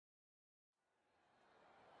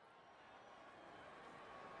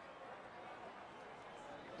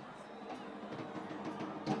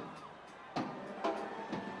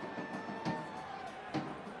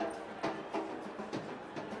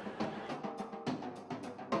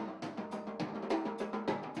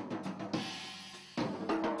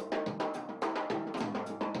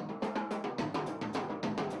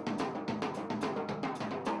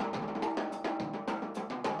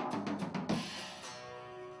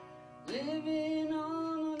Living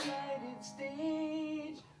on a lighted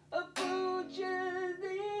stage approaches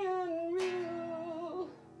the unreal.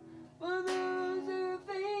 For those who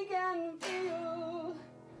think and feel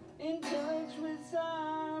in touch with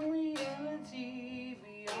some reality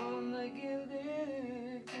beyond the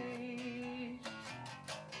gilded cage.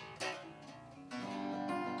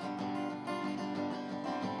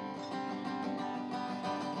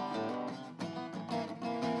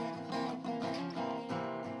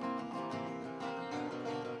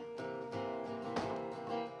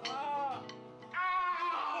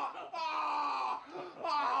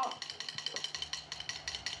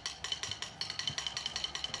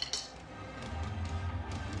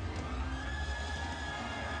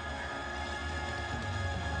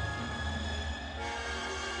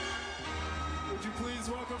 Would you please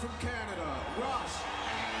welcome from Canada, Rush.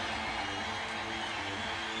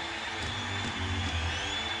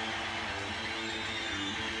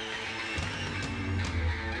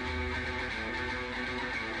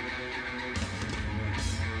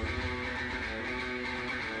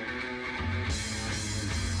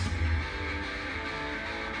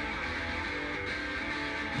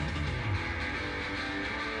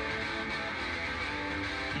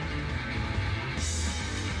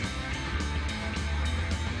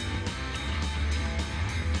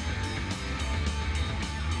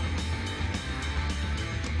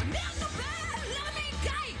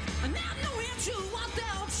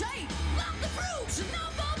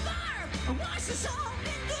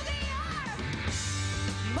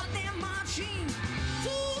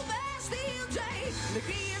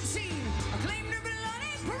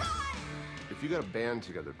 If you got a band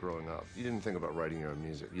together growing up, you didn't think about writing your own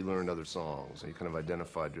music. You learned other songs, and you kind of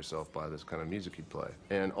identified yourself by this kind of music you'd play.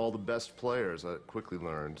 And all the best players, I quickly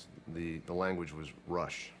learned, the language was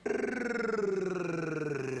Rush.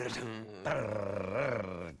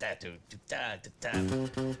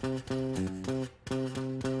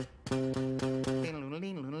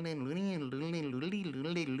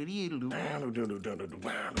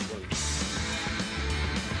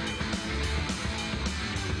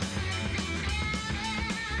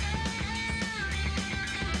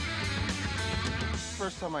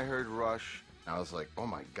 First time I heard Rush, I was like, oh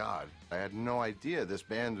my God, I had no idea this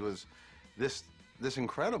band was this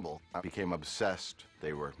incredible. I became obsessed.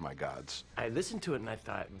 They were my gods. I listened to it and I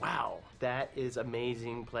thought, wow, that is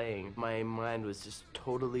amazing playing. My mind was just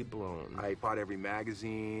totally blown. I bought every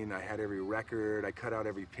magazine, I had every record, I cut out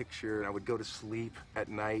every picture, and I would go to sleep at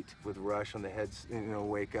night with Rush on the heads,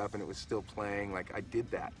 wake up and it was still playing. Like, I did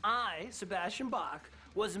that. I, Sebastian Bach,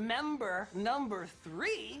 was member number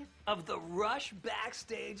 3 of the Rush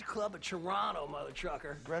Backstage Club of Toronto, mother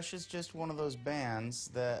trucker. Rush is just one of those bands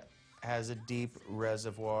that has a deep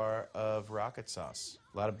reservoir of rocket sauce.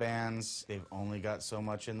 A lot of bands, they've only got so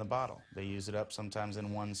much in the bottle. They use it up sometimes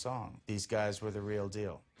in one song. These guys were the real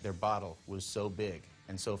deal. Their bottle was so big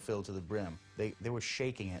and so filled to the brim. They were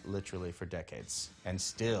shaking it literally for decades. And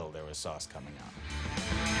still there was sauce coming out.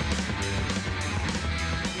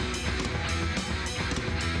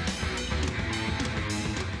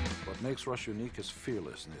 What makes Rush unique is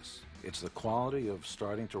fearlessness. It's the quality of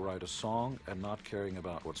starting to write a song and not caring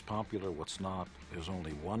about what's popular, what's not. There's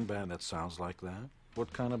only one band that sounds like that.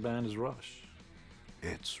 What kind of band is Rush?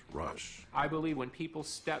 It's Rush. I believe when people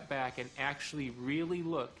step back and actually really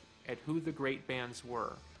look at who the great bands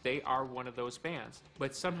were, they are one of those bands.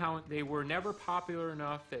 But somehow they were never popular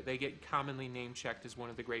enough that they get commonly name-checked as one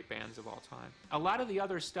of the great bands of all time. A lot of the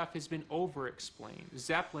other stuff has been over-explained.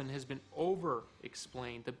 Zeppelin has been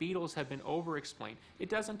over-explained. The Beatles have been over-explained. It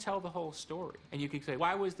doesn't tell the whole story. And you could say,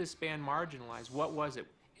 why was this band marginalized? What was it?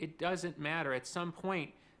 It doesn't matter. At some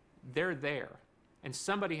point, they're there. And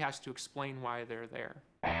somebody has to explain why they're there.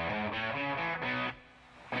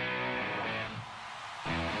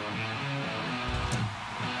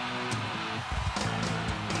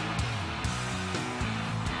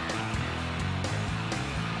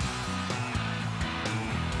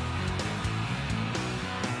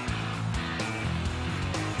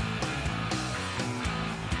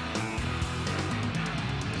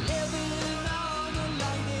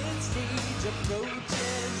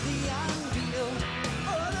 Approaches the unreal.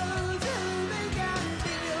 For those who think and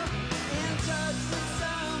feel in touch with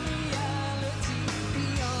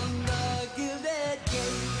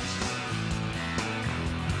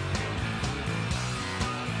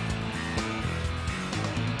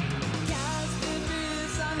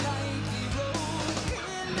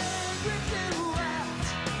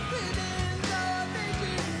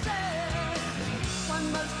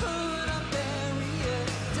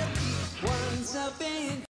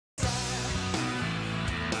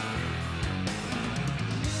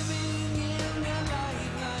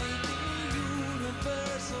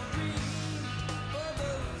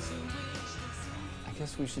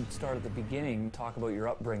guess we should start at the beginning, talk about your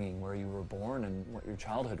upbringing, where you were born and what your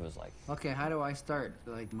childhood was like. Okay, how do I start?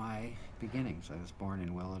 Like my beginnings. I was born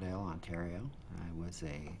in Willowdale, Ontario. I was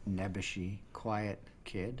a nebbishy, quiet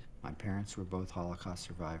kid. My parents were both Holocaust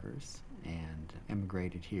survivors and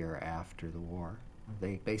immigrated here after the war.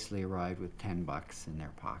 They basically arrived with $10 in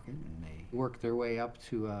their pocket, and they worked their way up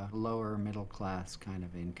to a lower middle class kind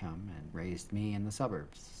of income and raised me in the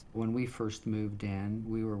suburbs. When we first moved in,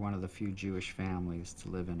 we were one of the few Jewish families to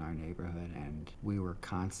live in our neighborhood, and we were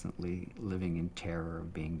constantly living in terror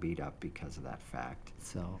of being beat up because of that fact.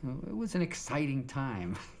 So it was an exciting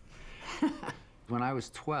time. When I was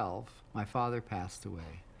 12, my father passed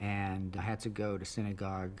away, and I had to go to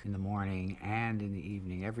synagogue in the morning and in the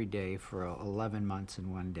evening every day for 11 months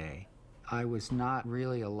in one day. I was not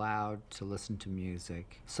really allowed to listen to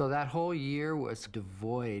music. So that whole year was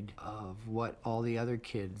devoid of what all the other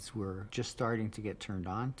kids were just starting to get turned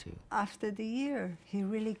on to. After the year, he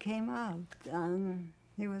really came out, and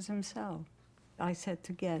he was himself. I said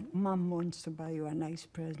to Ged, Mom wants to buy you a nice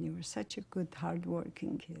present. You were such a good,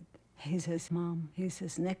 hard-working kid. He says, Mom, he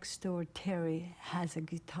says, next door, Terry has a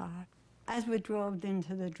guitar. As we drove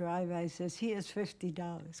into the drive, I says, here's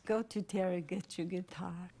 $50. Go to Terry, get your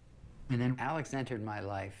guitar. And then Alex entered my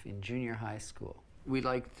life in junior high school. We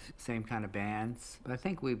liked the same kind of bands, but I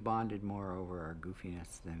think we bonded more over our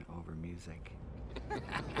goofiness than over music.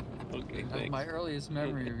 Okay, thanks. My earliest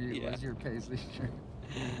memory of you was your paisley shirt.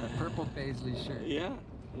 A purple paisley shirt. Yeah,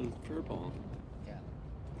 it was purple. Yeah.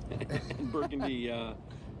 And burgundy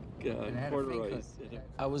corduroys.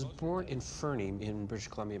 I was born in Fernie in British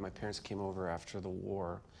Columbia. My parents came over after the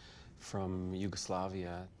war from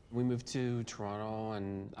Yugoslavia. We moved to Toronto,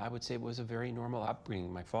 and I would say it was a very normal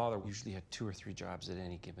upbringing. My father usually had 2 or 3 jobs at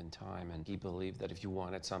any given time, and he believed that if you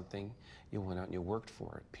wanted something, you went out and you worked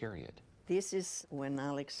for it, period. This is when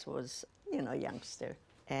Alex was, you know, youngster.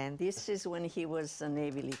 And this is when he was a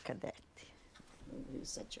Navy cadet. He was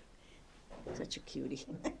such a cutie.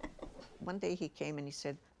 One day he came and he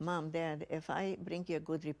said, Mom, Dad, if I bring you a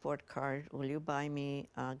good report card, will you buy me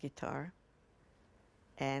a guitar?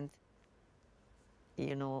 And,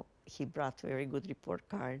 you know, he brought a very good report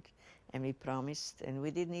card, and we promised, and we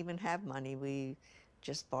didn't even have money. We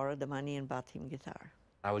just borrowed the money and bought him guitar.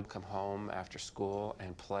 I would come home after school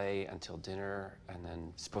and play until dinner, and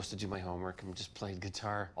then supposed to do my homework and just played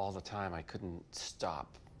guitar all the time. I couldn't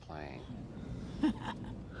stop playing.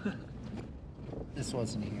 This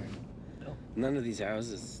wasn't here. None of these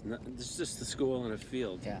houses. It's just the school and a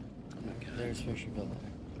field. Yeah. Oh my God. There's Fisherville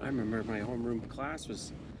there. I remember my homeroom class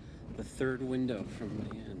was the 3rd window from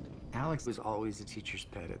the end. Alex was always a teacher's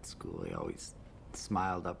pet at school. He always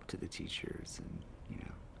smiled up to the teachers, and, you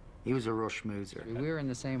know, he was a real schmoozer. We were in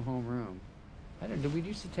the same homeroom. Did we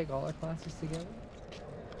used to take all our classes together?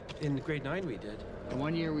 In grade 9 we did. And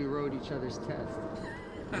one year we wrote each other's test.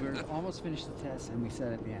 We were almost finished the test, and we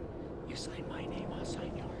said at the end, you sign my name, I'll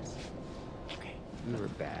sign yours. Okay. We were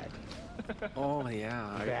bad. Oh, yeah,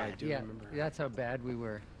 I do remember. That's how bad we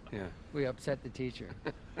were. Yeah. We upset the teacher.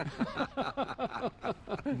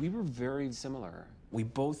 We were very similar. We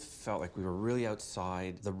both felt like we were really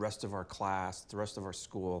outside the rest of our class, the rest of our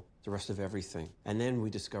school, the rest of everything. And then we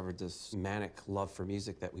discovered this manic love for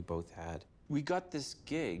music that we both had. We got this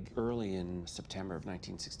gig early in September of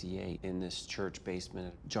 1968 in this church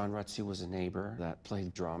basement. John Rutsu was a neighbor that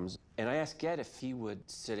played drums. And I asked Ged if he would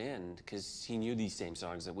sit in, because he knew these same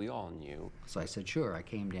songs that we all knew. So I said, sure. I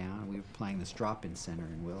came down, and we were playing this drop-in center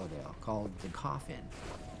in Willowdale called The Coffin.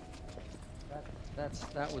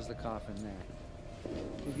 That was the coffin there.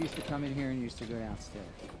 We used to come in here and used to go downstairs.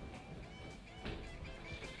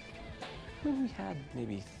 We had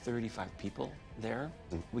maybe 35 people there.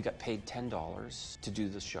 We got paid $10 to do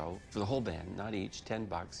the show for the whole band, not each,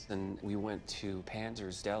 $10. And we went to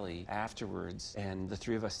Panzer's Deli afterwards, and the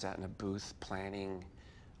 3 of us sat in a booth planning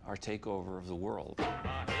our takeover of the world.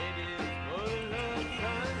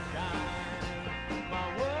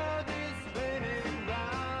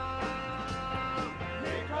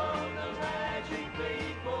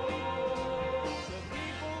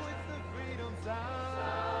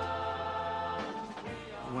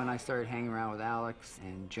 When I started hanging around with Alex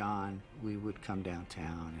and John, we would come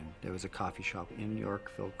downtown, and there was a coffee shop in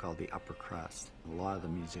Yorkville called the Upper Crust. A lot of the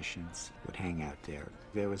musicians would hang out there.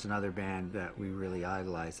 There was another band that we really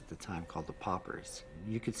idolized at the time called the Poppers.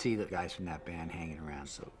 You could see the guys from that band hanging around,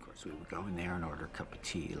 so of course we would go in there and order a cup of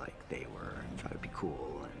tea like they were and try to be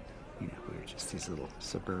cool, and, you know, we were just these little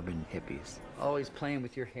suburban hippies. Always playing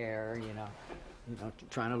with your hair, you know,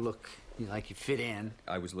 trying to look like you fit in.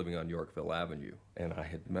 I was living on Yorkville Avenue, and I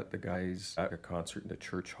had met the guys at a concert in the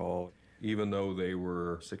church hall. Even though they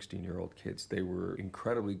were 16-year-old kids, they were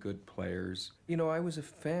incredibly good players. You know, I was a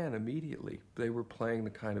fan immediately. They were playing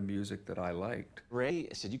the kind of music that I liked. Ray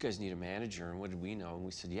said, "You guys need a manager," and what did we know? And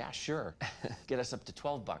we said, "Yeah, sure." Get us up to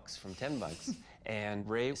 $12 from $10. And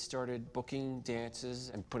Ray started booking dances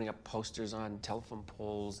and putting up posters on telephone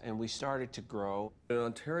poles, and we started to grow. In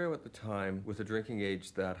Ontario at the time, with a drinking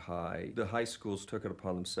age that high, the high schools took it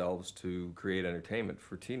upon themselves to create entertainment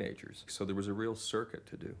for teenagers. So there was a real circuit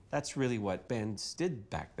to do. That's really what bands did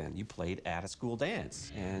back then. You played at a school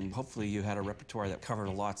dance, and hopefully you had a repertoire that covered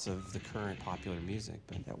lots of the current popular music,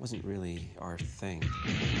 but that wasn't really our thing. I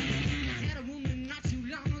had a woman not too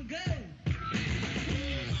long ago.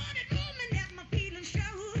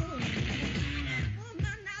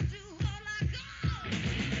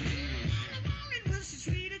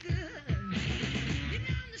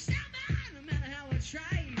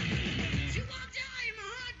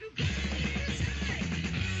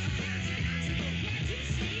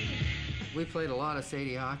 We played a lot of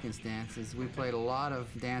Sadie Hawkins dances. We played a lot of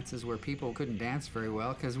dances where people couldn't dance very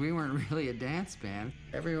well because we weren't really a dance band.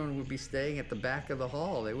 Everyone would be staying at the back of the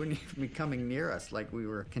hall. They wouldn't even be coming near us like we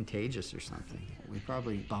were contagious or something. We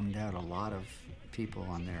probably bummed out a lot of people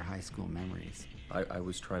on their high school memories. I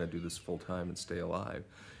was trying to do this full-time and stay alive,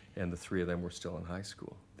 and the three of them were still in high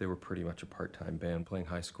school. They were pretty much a part-time band playing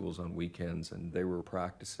high schools on weekends, and they were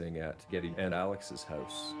practicing at Getty and Alex's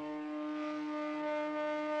house.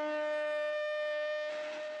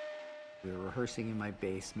 We were rehearsing in my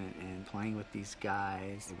basement and playing with these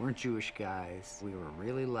guys. They weren't Jewish guys. We were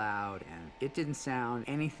really loud, and it didn't sound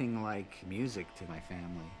anything like music to my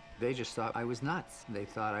family. They just thought I was nuts. They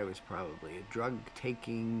thought I was probably a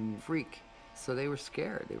drug-taking freak. So they were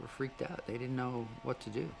scared. They were freaked out. They didn't know what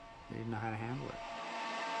to do. They didn't know how to handle it.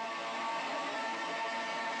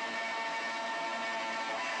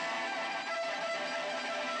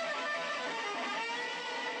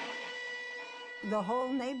 The whole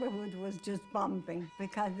neighborhood was just bumping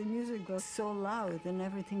because the music was so loud and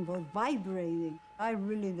everything was vibrating. I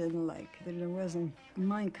really didn't like it. It wasn't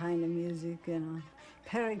my kind of music, you know.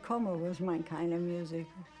 Perry Como was my kind of music.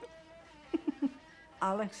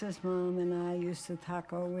 Alex's mom and I used to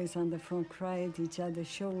talk always on the phone, cry at each other's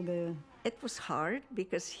shoulder. It was hard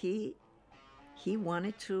because he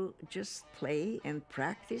wanted to just play and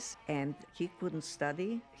practice, and he couldn't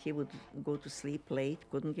study. He would go to sleep late,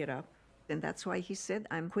 couldn't get up. And that's why he said,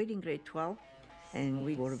 "I'm quitting grade 12." And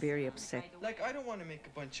we were very upset. Like, I don't want to make a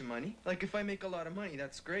bunch of money. Like, if I make a lot of money,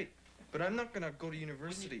 that's great. But I'm not gonna go to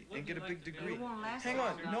university and get a big degree. Hang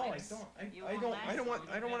on, no, I don't. I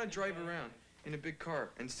don't want to drive around in a big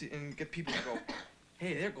car and get people to go,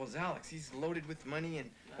 "Hey, there goes Alex. He's loaded with money, and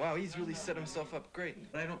wow, he's really set himself up great."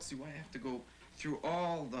 But I don't see why I have to go through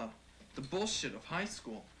all the bullshit of high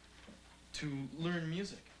school to learn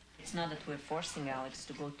music. It's not that we're forcing Alex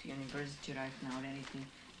to go to university right now or anything.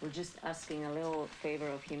 We're just asking a little favor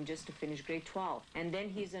of him just to finish grade 12. And then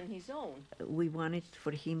he's on his own. We wanted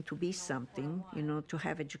for him to be something, you know, to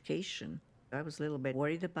have education. I was a little bit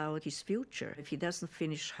worried about his future. If he doesn't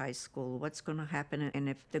finish high school, what's going to happen? And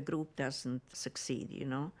if the group doesn't succeed, you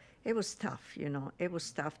know? It was tough, you know? It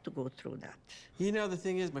was tough to go through that. You know, the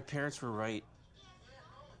thing is, my parents were right.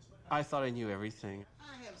 I thought I knew everything.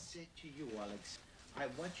 I have said to you, Alex, I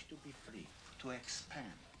want you to be free, to expand.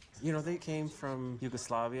 You know, they came from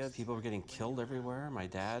Yugoslavia. People were getting killed everywhere. My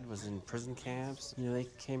dad was in prison camps. You know, they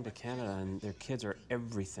came to Canada, and their kids are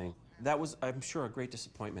everything. That was, I'm sure, a great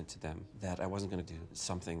disappointment to them, that I wasn't going to do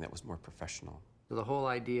something that was more professional. The whole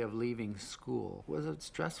idea of leaving school was a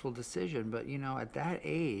stressful decision, but you know, at that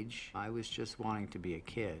age, I was just wanting to be a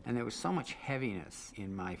kid. And there was so much heaviness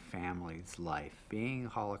in my family's life. Being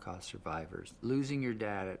Holocaust survivors, losing your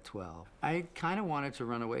dad at 12. I kind of wanted to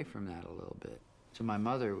run away from that a little bit. To my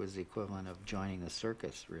mother, it was the equivalent of joining the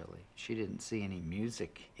circus, really. She didn't see any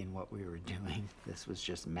music in what we were doing. This was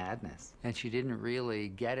just madness. And she didn't really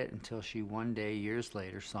get it until she one day, years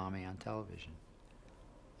later, saw me on television.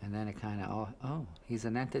 And then it kind of, oh, he's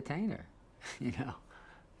an entertainer, you know.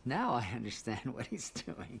 Now I understand what he's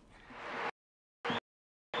doing.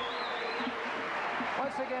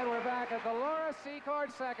 Once again, we're back at the Laura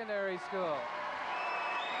Secord Secondary School.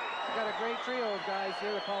 We've got a great trio of guys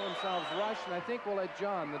here that call themselves Rush, and I think we'll let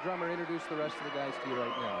John, the drummer, introduce the rest of the guys to you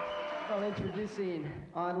right now. Well, introducing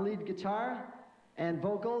on lead guitar and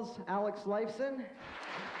vocals, Alex Lifeson,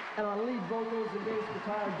 and on lead vocals and bass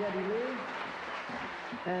guitar, Debbie Lee.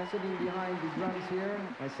 And sitting behind the drums here,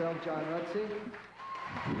 myself, John Rutsey.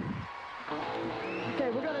 Okay,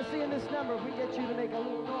 we're going to see in this number if we get you to make a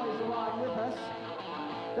little noise along with us.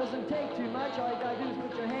 Doesn't take too much. All you got to do is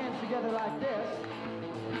put your hands together like this.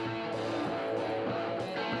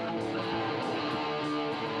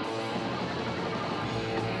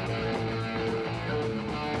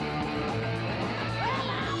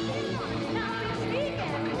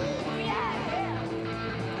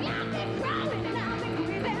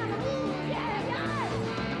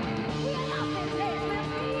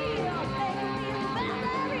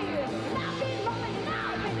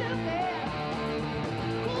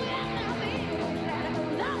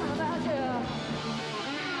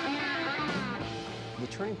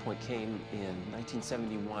 turning point came in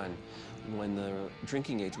 1971 when the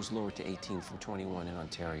drinking age was lowered to 18 from 21 in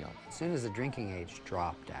Ontario. As soon as the drinking age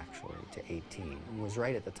dropped, actually, to 18, it was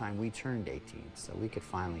right at the time we turned 18, so we could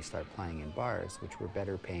finally start playing in bars, which were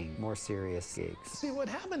better paying, more serious gigs. See, what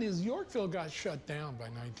happened is Yorkville got shut down by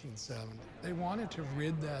 1970. They wanted to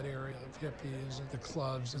rid that area of hippies and the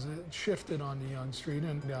clubs as it shifted onto Yonge Street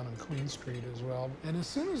and down on Queen Street as well. And as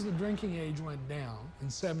soon as the drinking age went down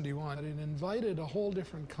in 71, it invited a whole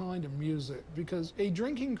different kind of music, because a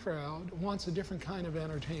drinking crowd wants a different kind of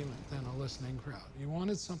entertainment than a listening crowd. You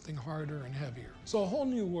wanted something harder and heavier. So a whole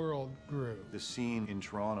new world grew. The scene in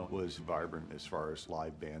Toronto was vibrant as far as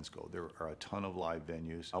live bands go. There are a ton of live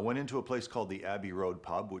venues. I went into a place called the Abbey Road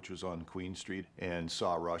Pub, which was on Queen Street, and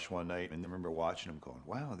saw Rush one night, and I remember watching them going,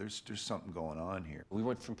 wow, there's something going on here. We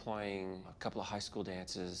went from playing a couple of high school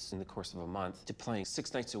dances in the course of a month to playing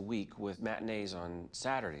 6 nights a week with matinees on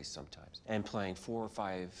Saturdays sometimes, and playing 4 or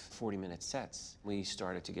 5 40-minute sets. We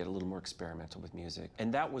started to get a little more experimental with music,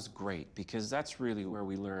 and that was great because that's really where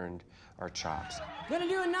we learned our chops. Gonna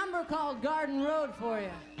do a number called Garden Road for you.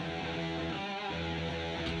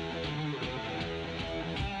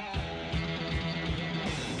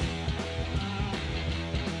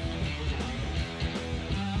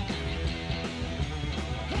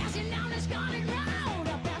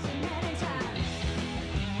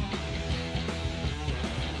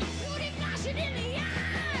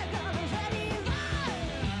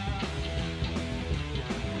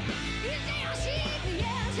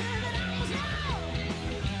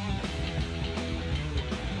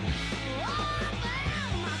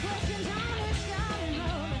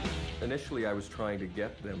 Initially, I was trying to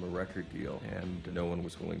get them a record deal, and no one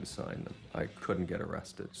was willing to sign them. I couldn't get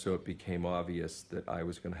arrested, so it became obvious that I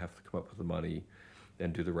was going to have to come up with the money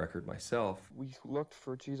and do the record myself. We looked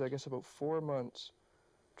for, I guess about 4 months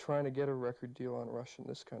trying to get a record deal on Rush in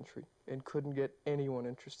this country and couldn't get anyone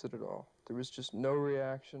interested at all. There was just no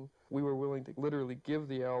reaction. We were willing to literally give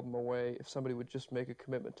the album away if somebody would just make a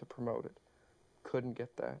commitment to promote it. Couldn't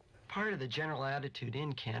get that. Part of the general attitude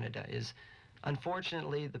in Canada is,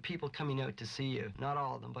 unfortunately, the people coming out to see you, not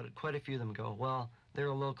all of them, but quite a few of them go, well, they're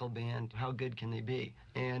a local band, how good can they be?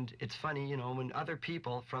 And it's funny, you know, when other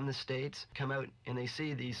people from the States come out and they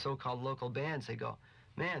see these so-called local bands, they go,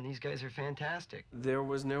 man, these guys are fantastic. There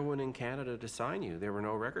was no one in Canada to sign you. There were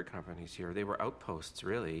no record companies here. They were outposts,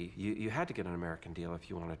 really. You had to get an American deal if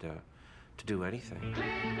you wanted to do anything.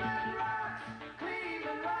 Cleveland rocks,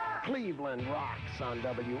 Cleveland rocks. Cleveland rocks on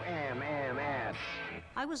WMMS.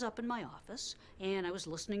 I was up in my office, and I was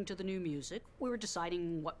listening to the new music. We were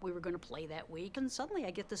deciding what we were going to play that week, and suddenly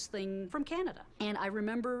I get this thing from Canada. And I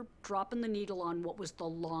remember dropping the needle on what was the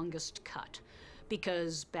longest cut.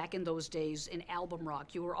 Because back in those days, in album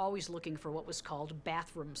rock, you were always looking for what was called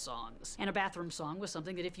bathroom songs. And a bathroom song was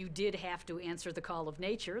something that if you did have to answer the call of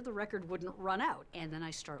nature, the record wouldn't run out. And then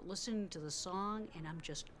I start listening to the song, and I'm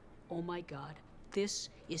just, oh my God, this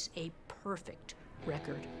is a perfect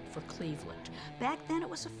record for Cleveland. Back then, it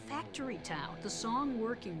was a factory town. The song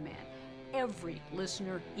Working Man. Every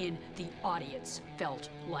listener in the audience felt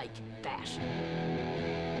like that.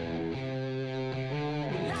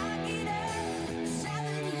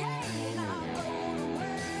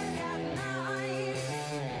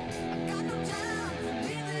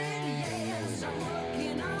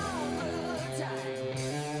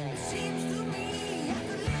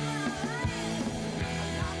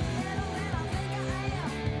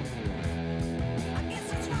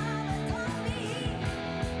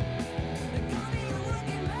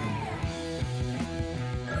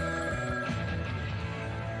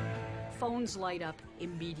 Phones light up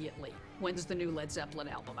immediately. When's the new Led Zeppelin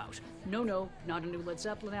album out? No, not a new Led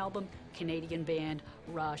Zeppelin album. Canadian band,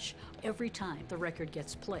 Rush. Every time the record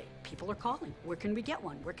gets played, people are calling. Where can we get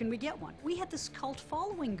one? Where can we get one? We had this cult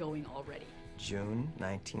following going already. June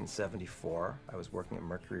 1974, I was working at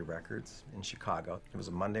Mercury Records in Chicago. It was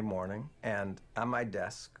a Monday morning, and on my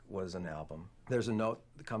desk was an album. There's a note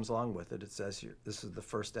that comes along with it. It says here, this is the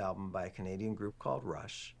first album by a Canadian group called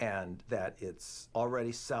Rush, and that it's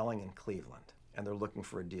already selling in Cleveland, and they're looking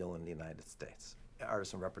for a deal in the United States. An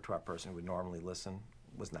artist and repertoire person who would normally listen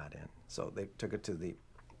was not in. So they took it to the,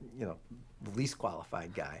 the least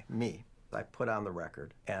qualified guy, me. I put on the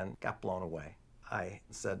record and got blown away. I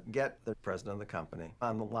said, get the president of the company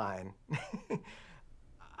on the line.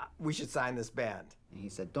 We should sign this band. And he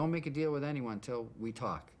said, don't make a deal with anyone until we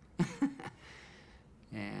talk.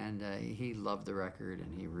 And he loved the record,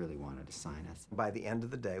 and he really wanted to sign us. By the end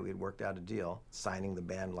of the day, we had worked out a deal, signing the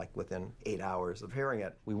band like within 8 hours of hearing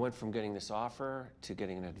it. We went from getting this offer to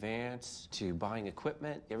getting an advance to buying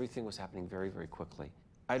equipment. Everything was happening very, very quickly.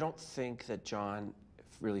 I don't think that John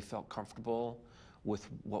really felt comfortable with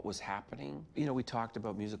what was happening. You know, we talked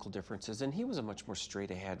about musical differences, and he was a much more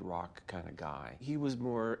straight-ahead rock kind of guy. He was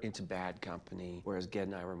more into Bad Company, whereas Ged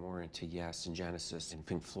and I were more into Yes and Genesis and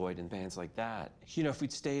Pink Floyd and bands like that. You know, if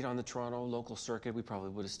we'd stayed on the Toronto local circuit, we probably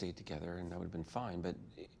would have stayed together, and that would have been fine. But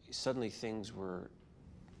suddenly things were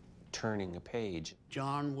turning a page.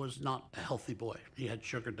 John was not a healthy boy. He had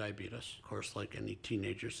sugar diabetes. Of course, like any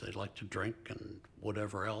teenagers, they like to drink and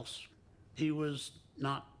whatever else. He was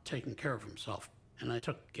not taking care of himself. And I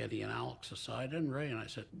took Geddy and Alex aside and Ray, and I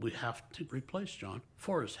said, we have to replace John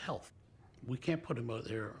for his health. We can't put him out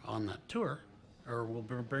there on that tour, or we'll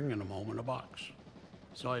be bringing him home in a box.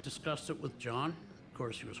 So I discussed it with John. Of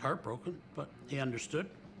course, he was heartbroken, but he understood.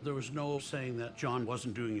 There was no saying that John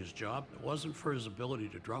wasn't doing his job. It wasn't for his ability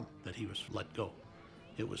to drum that he was let go.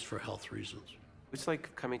 It was for health reasons. It's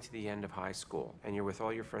like coming to the end of high school, and you're with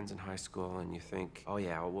all your friends in high school, and you think, oh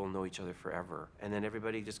yeah, we'll know each other forever. And then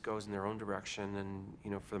everybody just goes in their own direction, and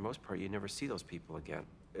you know, for the most part, you never see those people again.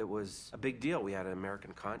 It was a big deal. We had an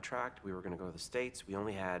American contract. We were going to go to the States. We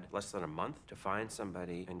only had less than a month to find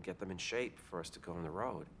somebody and get them in shape for us to go on the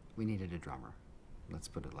road. We needed a drummer. Let's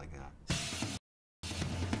put it like that.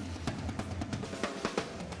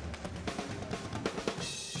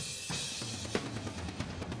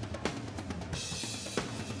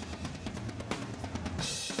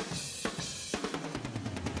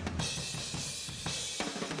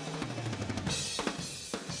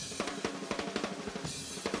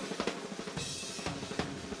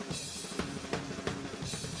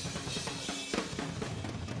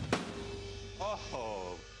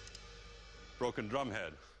 Oh, broken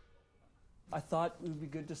drumhead. I thought it would be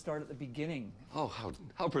good to start at the beginning. Oh,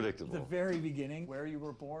 how predictable. The very beginning, where you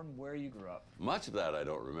were born, where you grew up. Much of that I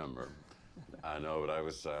don't remember. I know, but I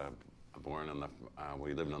was born on the,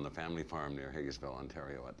 we lived on the family farm near Higginsville,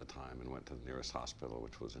 Ontario at the time, and went to the nearest hospital,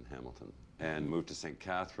 which was in Hamilton. And moved to St.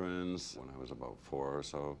 Catharines when I was about 4 or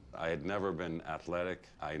so. I had never been athletic.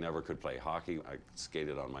 I never could play hockey. I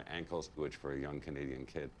skated on my ankles, which for a young Canadian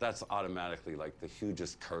kid, that's automatically like the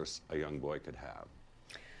hugest curse a young boy could have.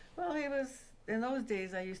 Well, he was, in those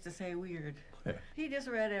days, I used to say weird. He just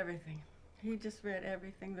read everything. He just read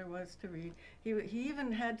everything there was to read. He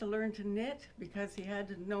even had to learn to knit because he had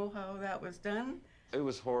to know how that was done. It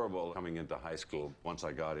was horrible coming into high school once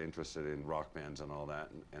I got interested in rock bands and all that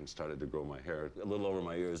and started to grow my hair a little over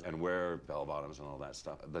my ears and wear bell-bottoms and all that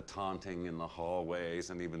stuff. The taunting in the hallways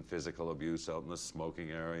and even physical abuse out in the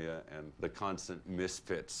smoking area and the constant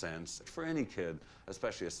misfit sense. For any kid,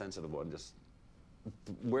 especially a sensitive one, just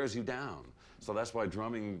wears you down. So that's why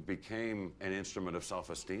drumming became an instrument of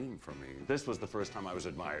self-esteem for me. This was the first time I was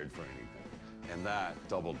admired for anything, and that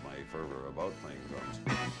doubled my fervor about playing drums.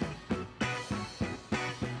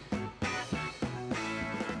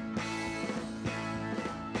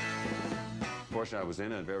 Fortunately, I was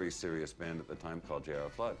in a very serious band at the time called J.R.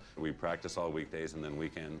 Flood. We practiced all weekdays, and then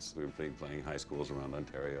weekends we were playing high schools around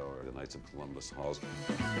Ontario or the Knights of Columbus halls.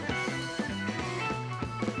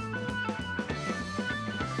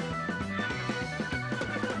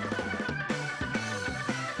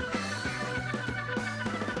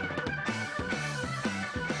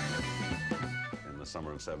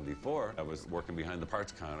 Summer of '74, I was working behind the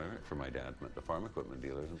parts counter for my dad at the farm equipment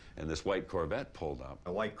dealers, and this white Corvette pulled up.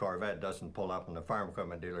 A white Corvette doesn't pull up in the farm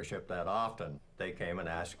equipment dealership that often. They came and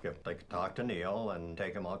asked if they could talk to Neil and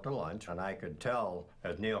take him out to lunch, and I could tell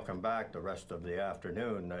as Neil came back the rest of the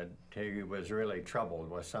afternoon that he was really troubled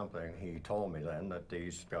with something. He told me then that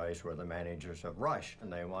these guys were the managers of Rush,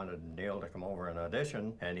 and they wanted Neil to come over and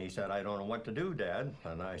audition, and he said, "I don't know what to do, Dad."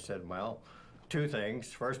 And I said, "Well, two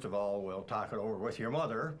things. First of all, we'll talk it over with your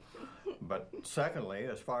mother. But secondly,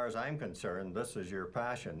 as far as I'm concerned, this is your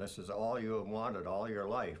passion. This is all you have wanted all your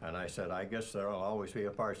life." And I said, "I guess there'll always be a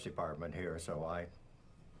parts department here, so I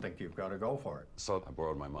think you've got to go for it." So I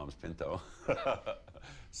borrowed my mom's Pinto.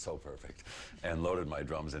 So perfect. And loaded my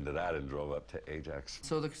drums into that and drove up to Ajax.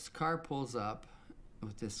 So this car pulls up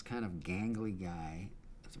with this kind of gangly guy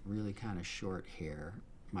with really kind of short hair.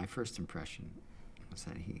 My first impression was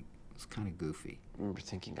that he was kind of goofy. I remember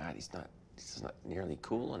thinking, God, he's not nearly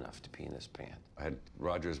cool enough to be in this band. I had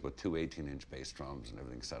Rogers with 2 18-inch bass drums and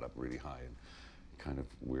everything set up really high and kind of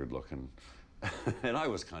weird looking. And I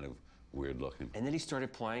was kind of weird looking. And then he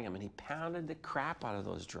started playing them and he pounded the crap out of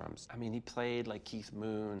those drums. I mean, he played like Keith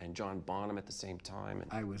Moon and John Bonham at the same time.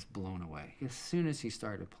 And I was blown away. As soon as he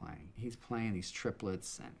started playing, he's playing these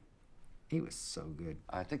triplets and he was so good.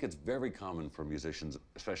 I think it's very common for musicians,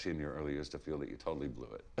 especially in your early years, to feel that you totally blew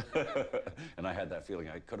it. And I had that feeling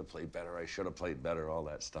I could have played better, I should have played better, all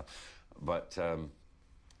that stuff. But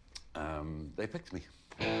They picked me.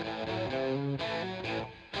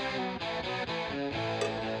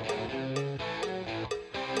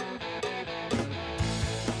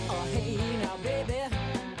 Oh, hey now, baby.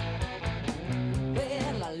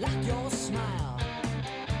 Well, I like your smile.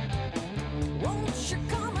 Won't you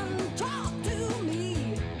come and talk to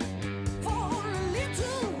me for a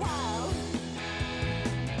little while?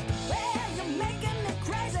 Well, you're making me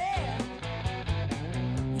crazy.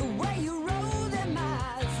 The way you roll them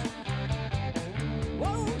eyes.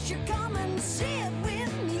 Won't you come and sit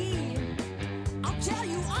with me? I'll tell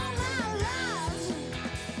you all my lies.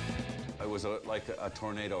 It was like a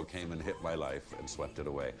tornado came and hit my life and swept it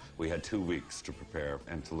away. We had 2 weeks to prepare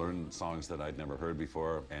and to learn songs that I'd never heard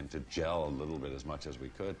before and to gel a little bit as much as we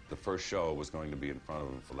could. The first show was going to be in front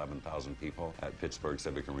of 11,000 people at Pittsburgh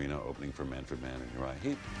Civic Arena, opening for Manfred Mann and Uriah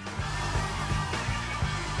Heep.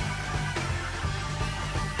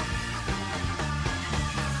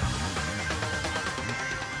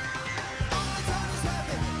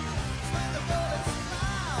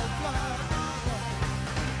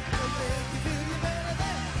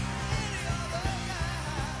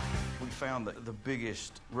 Found that the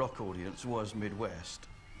biggest rock audience was Midwest.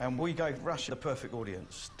 And we gave Rush the perfect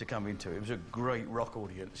audience to come into. It was a great rock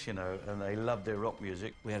audience, you know, and they loved their rock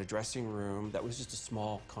music. We had a dressing room that was just a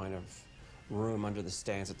small kind of room under the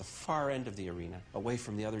stands at the far end of the arena, away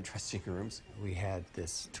from the other dressing rooms. We had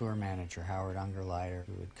this tour manager, Howard Ungerleider,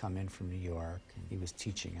 who would come in from New York, and he was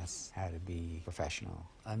teaching us how to be professional.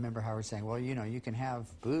 I remember Howard saying, well, you know, you can have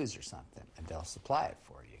booze or something, and they'll supply it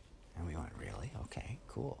for you. And we went, really? Okay,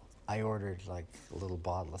 cool. I ordered like a little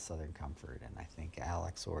bottle of Southern Comfort, and I think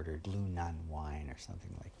Alex ordered Blue Nun wine or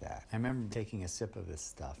something like that. I remember taking a sip of this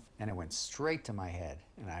stuff, and it went straight to my head,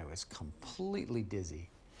 and I was completely dizzy.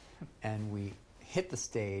 And we hit the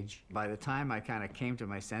stage. By the time I kind of came to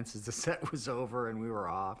my senses, the set was over and we were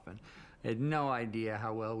off, and I had no idea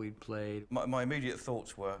how well we'd played. My immediate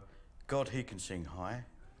thoughts were, God, he can sing high,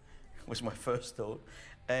 was my first thought.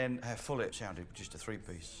 And how full it sounded, just a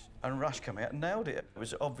three-piece. And Rush came out and nailed it. It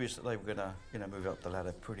was obvious that they were gonna, you know, move up the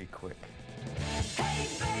ladder pretty quick. Hey,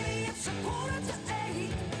 baby, it's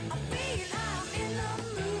 7:45. I feel I'm in the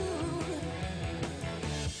mood.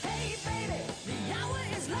 Hey, baby, the hour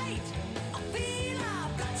is late. I feel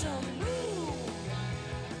I've got to move.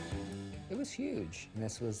 It was huge. And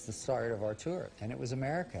this was the start of our tour. And it was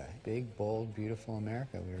America. Big, bold, beautiful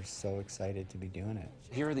America. We were so excited to be doing it.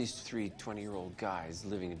 Here are these three 20-year-old guys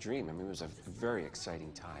living a dream. I mean, it was a very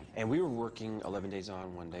exciting time. And we were working 11 days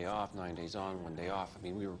on, 1 day off, 9 days on, 1 day off. I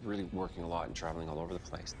mean, we were really working a lot and traveling all over the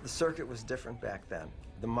place. The circuit was different back then.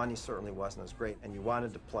 The money certainly wasn't as great, and you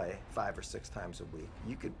wanted to play 5 or 6 times a week.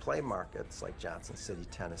 You could play markets like Johnson City,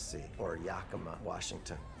 Tennessee, or Yakima,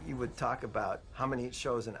 Washington. You would talk about how many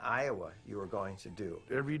shows in Iowa you were going to do.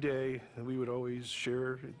 Every day, we would always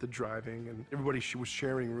share the driving, and everybody was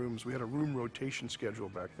sharing rooms. We had a room rotation schedule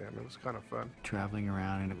back then. It was kind of fun. Traveling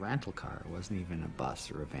around in a rental car. It wasn't even a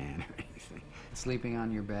bus or a van or anything. Sleeping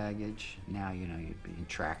on your baggage. Now, you know, you'd be in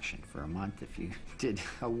traction for a month if you did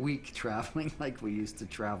a week traveling like we used to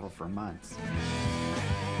travel for months.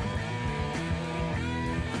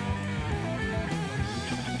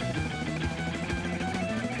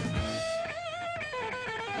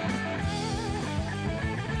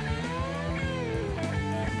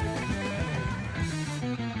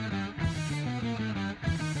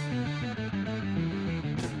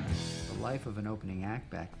 Of an opening act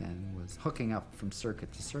back then was hooking up from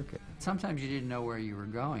circuit to circuit. Sometimes you didn't know where you were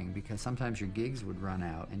going because sometimes your gigs would run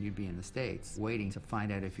out and you'd be in the States waiting to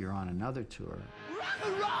find out if you're on another tour. Rock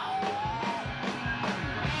and roll!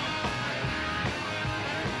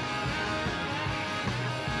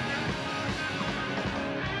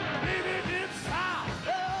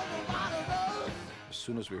 As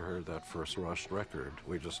soon as we heard that first Rush record,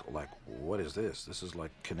 we just like, what is this? This is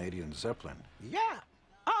like Canadian Zeppelin. Yeah!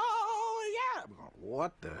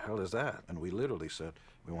 What the hell is that? And we literally said,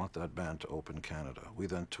 we want that band to open Canada. We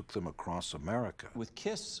then took them across America. With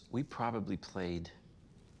Kiss, we probably played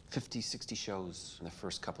 50, 60 shows in the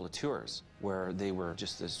first couple of tours, where they were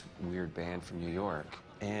just this weird band from New York.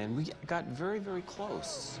 And we got very, very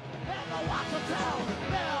close.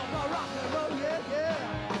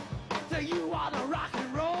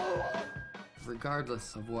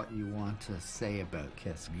 Regardless of what you want to say about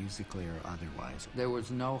Kiss, musically or otherwise, there was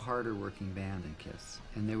no harder working band than Kiss.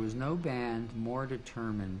 And there was no band more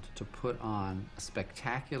determined to put on a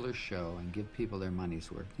spectacular show and give people their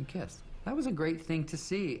money's worth than Kiss. That was a great thing to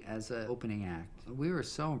see as an opening act. We were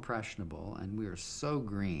so impressionable and we were so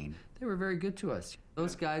green. They were very good to us.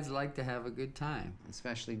 Those guys liked to have a good time,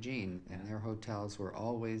 especially Gene. And their hotels were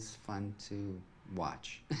always fun to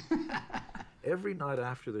watch. Every night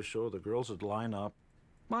after the show, the girls would line up.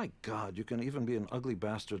 My God, you can even be an ugly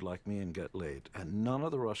bastard like me and get laid. And none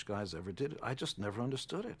of the Rush guys ever did it. I just never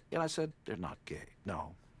understood it. And I said, they're not gay.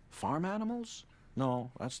 No. Farm animals?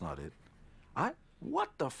 No, that's not it.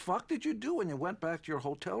 What the fuck did you do when you went back to your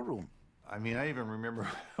hotel room? I mean, I even remember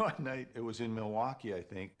one night, it was in Milwaukee, I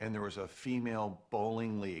think, and there was a female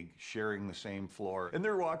bowling league sharing the same floor. And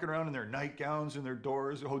they're walking around in their nightgowns and their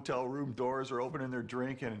doors, the hotel room doors are open and they're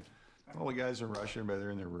drinking. And all the guys are rushing by,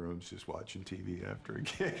 they're in their rooms just watching TV after a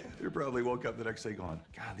gig. They probably woke up the next day going,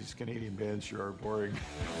 God, these Canadian bands sure are boring.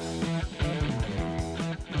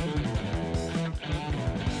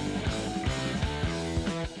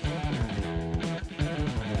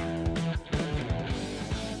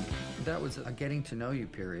 That was a getting to know you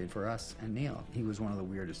period for us and Neil. He was one of the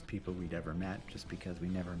weirdest people we'd ever met, just because we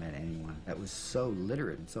never met anyone that was so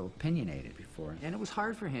literate and so opinionated before. And it was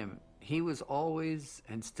hard for him. He was always,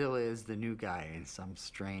 and still is, the new guy in some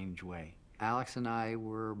strange way. Alex and I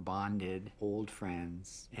were bonded, old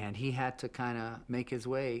friends, and he had to kind of make his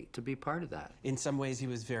way to be part of that. In some ways, he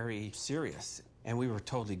was very serious, and we were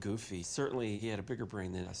totally goofy. Certainly, he had a bigger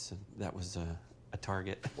brain than us, and that was a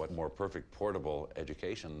target. What more perfect portable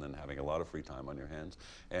education than having a lot of free time on your hands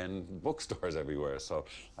and bookstores everywhere. So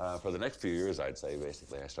for the next few years, I'd say,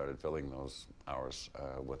 basically, I started filling those hours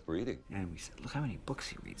with reading. And we said, look how many books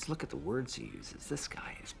he reads. Look at the words he uses. This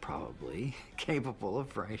guy is probably capable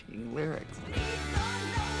of writing lyrics.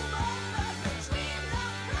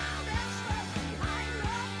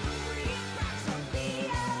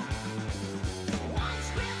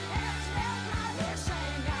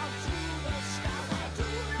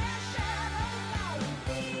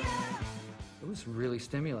 Really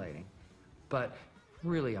stimulating, but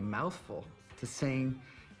really a mouthful to sing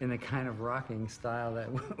in the kind of rocking style that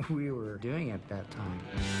we were doing at that time.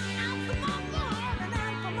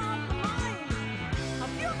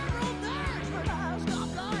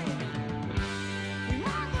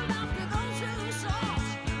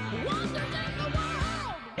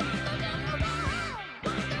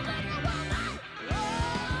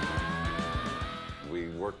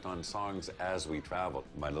 Worked on songs as we traveled.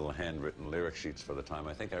 My little handwritten lyric sheets for the time,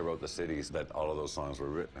 I think I wrote the cities that all of those songs were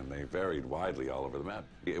written, and they varied widely all over the map.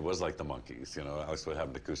 It was like the Monkees, you know. I would have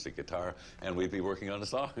an acoustic guitar, and we'd be working on a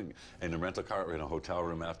song in a rental car or in a hotel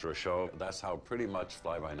room after a show. That's how pretty much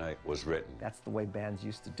Fly By Night was written. That's the way bands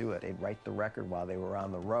used to do it. They'd write the record while they were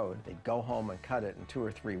on the road. They'd go home and cut it in 2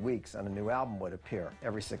 or 3 weeks, and a new album would appear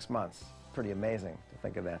every 6 months. Pretty amazing to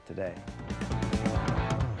think of that today.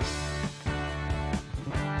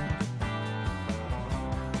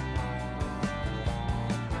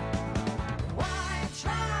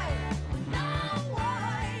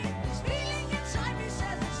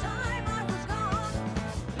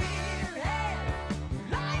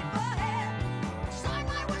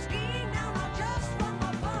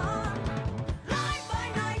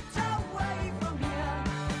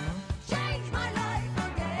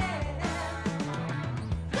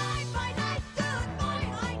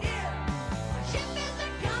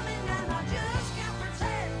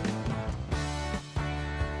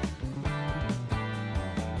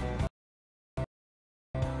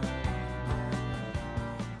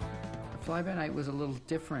 Fly By Night was a little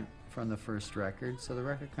different from the first record, so the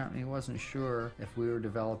record company wasn't sure if we were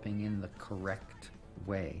developing in the correct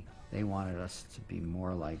way. They wanted us to be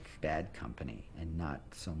more like Bad Company and not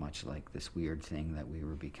so much like this weird thing that we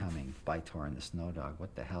were becoming. Bytor and the Snow Dog,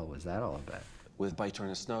 what the hell was that all about? With Bytor and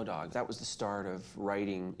the Snow Dog, that was the start of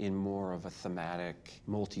writing in more of a thematic,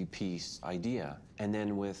 multi-piece idea. And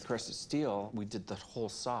then with Crested Steel, we did the whole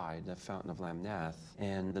side, the Fountain of Lamneth,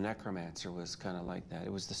 and the Necromancer was kind of like that.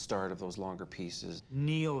 It was the start of those longer pieces.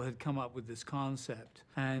 Neil had come up with this concept,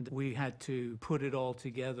 and we had to put it all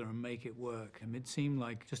together and make it work. And it seemed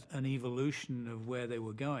like just an evolution of where they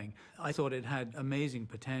were going. I thought it had amazing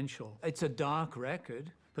potential. It's a dark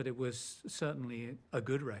record, but it was certainly a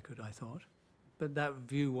good record, I thought. But that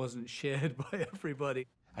view wasn't shared by everybody.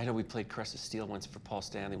 I know we played Crested Steel once for Paul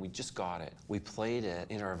Stanley. We just got it. We played it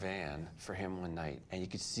in our van for him one night, and you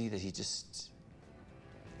could see that he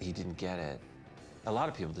didn't get it. A lot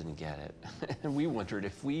of people didn't get it, and we wondered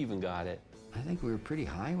if we even got it. I think we were pretty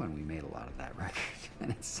high when we made a lot of that record, and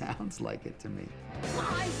it sounds like it to me. My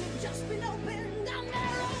eyes have just been opened, and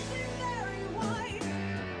they're open very wide.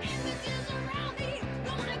 Images around me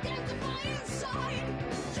don't identify inside.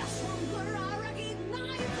 Just one blur I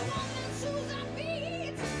recognize, the one that soothes and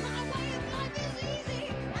feeds. My way of life is easy,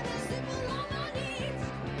 and as simple on my needs.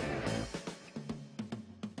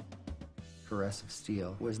 Caress of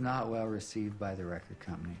Steel was not well received by the record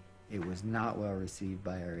company. It was not well received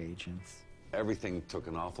by our agents. Everything took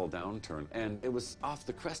an awful downturn, and it was off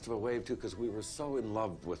the crest of a wave too, because we were so in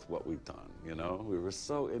love with what we'd done, you know? We were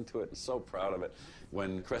so into it and so proud of it.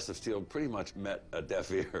 When Crest of Steel pretty much met a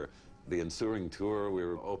deaf ear, the ensuing tour, we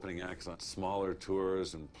were opening acts on smaller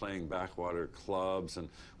tours and playing backwater clubs, and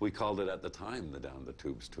we called it at the time the Down the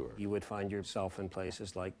Tubes tour. You would find yourself in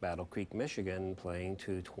places like Battle Creek, Michigan, playing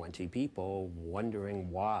to 20 people, wondering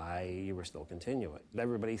why you were still continuing.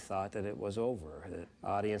 Everybody thought that it was over, that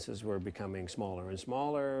audiences were becoming smaller and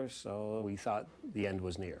smaller, so we thought the end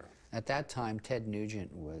was near. At that time, Ted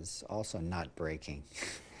Nugent was also not breaking.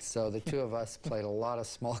 So the two of us played a lot of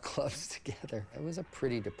small clubs together. It was a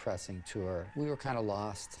pretty depressing tour. We were kind of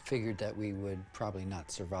lost, figured that we would probably not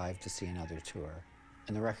survive to see another tour.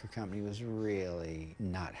 And the record company was really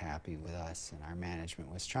not happy with us, and our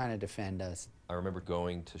management was trying to defend us. I remember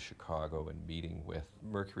going to Chicago and meeting with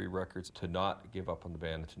Mercury Records to not give up on the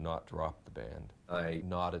band and to not drop the band. I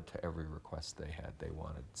nodded to every request they had. They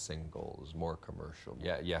wanted singles, more commercial.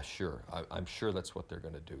 Yeah, sure. I'm sure that's what they're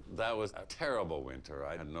going to do. That was a terrible winter.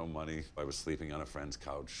 I had no money. I was sleeping on a friend's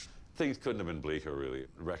couch. Things couldn't have been bleaker, really.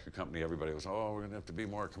 The record company, everybody was, oh, we're going to have to be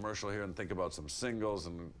more commercial here and think about some singles,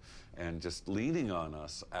 and just leaning on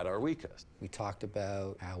us at our weakest. We talked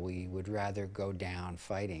about how we would rather go down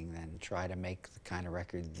fighting than try to make the kind of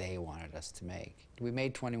record they wanted us to make. We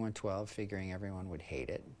made 2112 figuring everyone would hate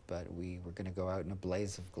it, but we were going to go out in a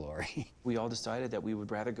blaze of glory. We all decided that we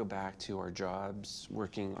would rather go back to our jobs,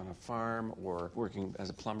 working on a farm or working as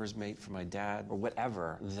a plumber's mate for my dad or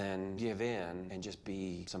whatever, than give in and just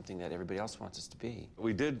be something that everybody else wants us to be.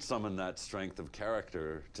 We did summon that strength of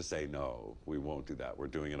character to say, no, we won't do that. We're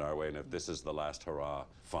doing it our way, and if this is the last hurrah,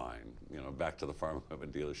 fine. You know, back to the farm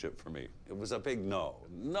equipment dealership for me. It was a big no.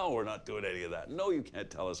 No, we're not doing any of that. No, you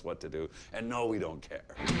can't tell us what to do, and no, we don't care.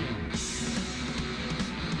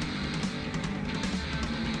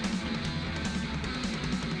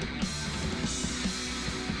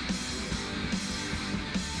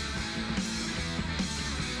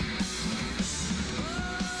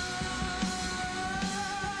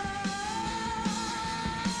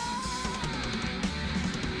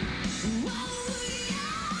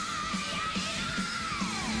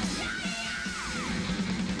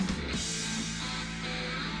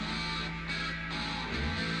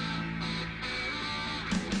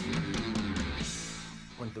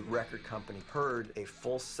 When the record company heard a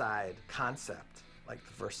full-side concept, like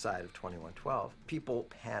the first side of 2112, people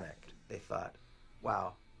panicked. They thought,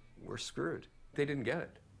 wow, we're screwed. They didn't get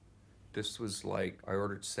it. This was like, I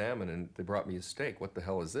ordered salmon and they brought me a steak. What the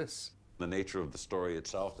hell is this? The nature of the story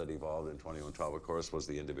itself that evolved in 2112, of course, was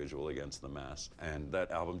the individual against the mass. And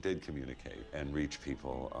that album did communicate and reach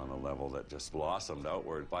people on a level that just blossomed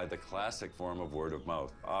outward by the classic form of word of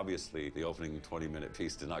mouth. Obviously, the opening 20-minute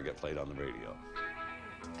piece did not get played on the radio.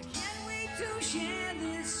 I can't wait to share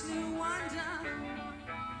this new wonder.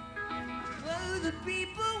 Oh, the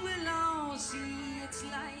people will all see its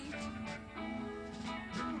light.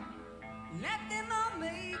 Let them all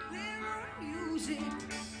make their own music.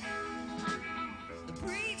 The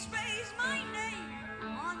breed space my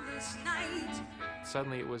name on this night.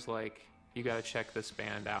 Suddenly it was like, you got to check this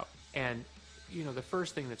band out. And, you know, the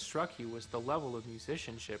first thing that struck you was the level of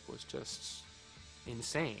musicianship was just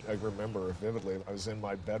insane. I remember vividly, I was in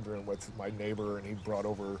my bedroom with my neighbor and he brought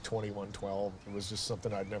over 2112. It was just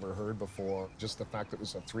something I'd never heard before. Just the fact that it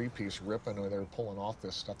was a three-piece ripping and they were pulling off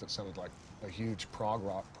this stuff that sounded like a huge prog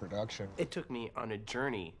rock production. It took me on a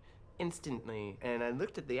journey instantly, and I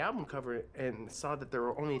looked at the album cover and saw that there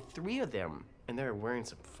were only 3 of them, and they were wearing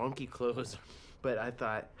some funky clothes. But I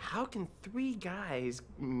thought, how can 3 guys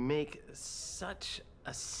make such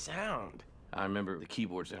a sound? I remember the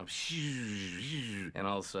keyboard sound, and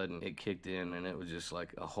all of a sudden it kicked in, and it was just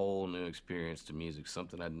like a whole new experience to music,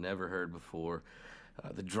 something I'd never heard before.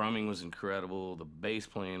 The drumming was incredible, the bass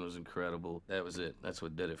playing was incredible. That was it. That's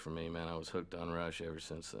what did it for me, man. I was hooked on Rush ever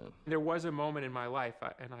since then. There was a moment in my life,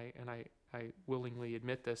 and I willingly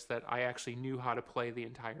admit this, that I actually knew how to play the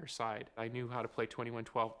entire side. I knew how to play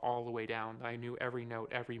 2112 all the way down. I knew every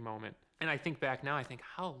note, every moment. And I think back now, I think,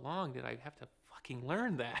 how long did I have to fucking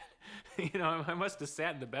learn that? You know, I must have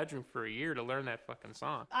sat in the bedroom for a year to learn that fucking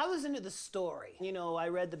song. I was into the story. You know, I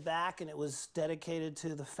read the back and it was dedicated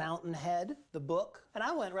to the Fountainhead, the book. And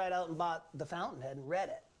I went right out and bought the Fountainhead and read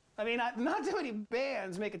it. I mean, not too many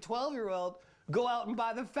bands make a 12-year-old go out and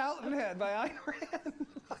buy the Fountainhead by Ayn Rand.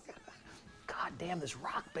 God damn, this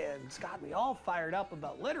rock band's got me all fired up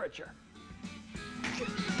about literature.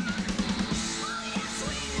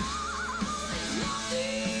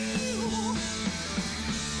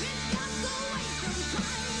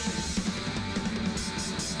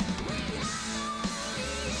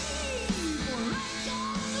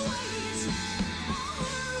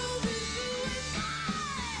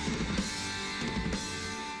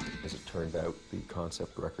 doubt, the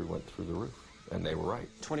concept record went through the roof. And they were right.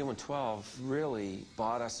 2112 really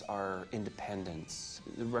bought us our independence.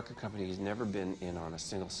 The record company has never been in on a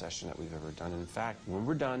single session that we've ever done. In fact, when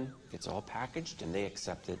we're done, it's all packaged and they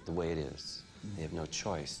accept it the way it is. They have no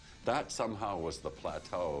choice. That somehow was the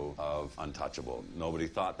plateau of untouchable. Nobody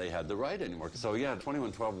thought they had the right anymore. So yeah,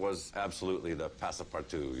 2112 was absolutely the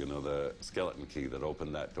passepartout, you know, the skeleton key that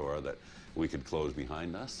opened that door that we could close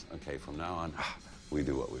behind us. Okay, from now on, we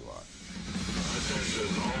do what we want. Attention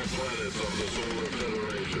all planets of the Solar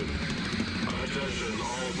Federation. Attention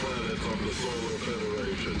all planets of the Solar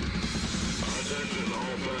Federation. Attention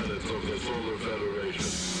all planets of the Solar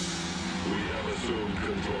Federation. We have assumed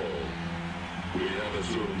control. We have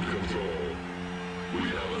assumed control. We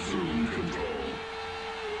have assumed control.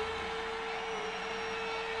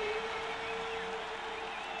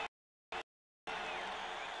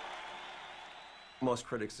 Most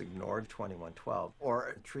critics ignored 2112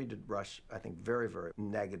 or treated Rush, I think, very, very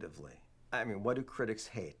negatively. I mean, what do critics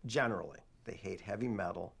hate? Generally, they hate heavy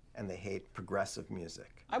metal and they hate progressive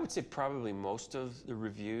music. I would say probably most of the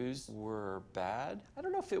reviews were bad. I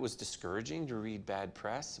don't know if it was discouraging to read bad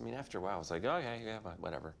press. I mean, after a while, I was like, oh, yeah,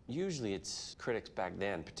 whatever. Usually it's critics back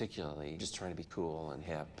then, particularly, just trying to be cool and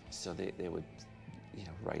hip. So they would, you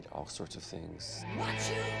know, write all sorts of things. What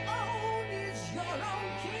you own is your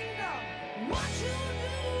own kingdom. What you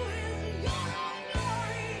do is your own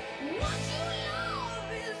glory. What you love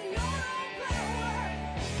is your own power.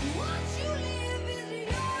 What you live is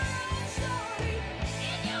your own story.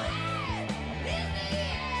 In your head is the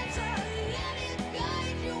answer. Let it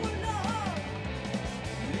guide you along.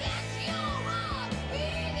 Let your heart be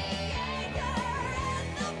the anchor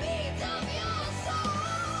and the beat of your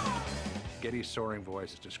soul. Geddy's soaring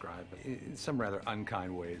voice is described in some rather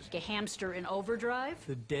unkind ways. A hamster in overdrive.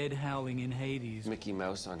 The dead howling in Hades. Mickey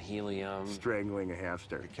Mouse on helium. Strangling a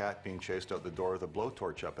hamster. A cat being chased out the door with a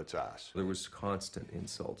blowtorch up its ass. There was constant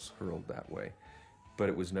insults hurled that way, but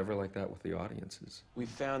it was never like that with the audiences. We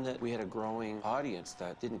found that we had a growing audience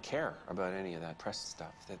that didn't care about any of that press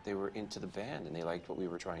stuff, that they were into the band and they liked what we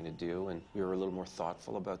were trying to do, and we were a little more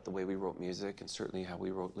thoughtful about the way we wrote music and certainly how we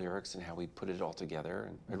wrote lyrics and how we put it all together.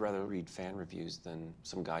 And I'd rather read fan reviews than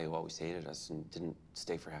some guy who always hated us and didn't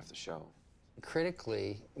stay for half the show.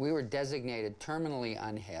 Critically, we were designated terminally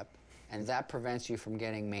unhip, and that prevents you from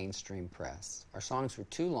getting mainstream press. Our songs were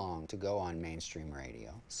too long to go on mainstream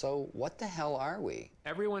radio. So what the hell are we?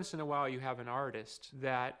 Every once in a while you have an artist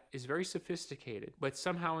that is very sophisticated, but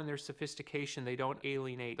somehow in their sophistication they don't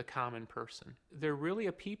alienate the common person. They're really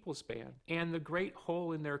a people's band, and the great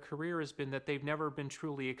hole in their career has been that they've never been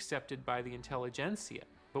truly accepted by the intelligentsia.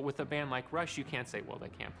 But with a band like Rush, you can't say, well, they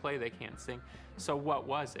can't play, they can't sing. So what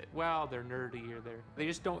was it? Well, they're nerdy, or they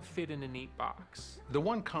just don't fit in a neat box. The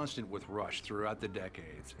one constant with Rush throughout the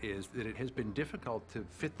decades is that it has been difficult to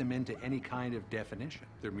fit them into any kind of definition.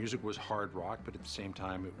 Their music was hard rock, but at the same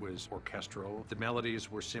time it was orchestral. The melodies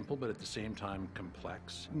were simple, but at the same time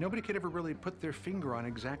complex. Nobody could ever really put their finger on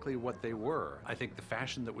exactly what they were. I think the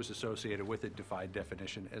fashion that was associated with it defied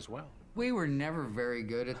definition as well. We were never very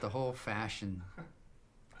good at the whole fashion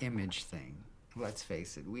image thing. Let's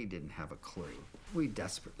face it, we didn't have a clue. We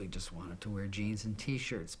desperately just wanted to wear jeans and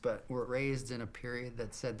t-shirts, but were raised in a period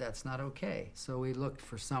that said that's not okay. So we looked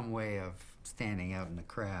for some way of standing out in the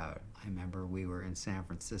crowd. I remember we were in San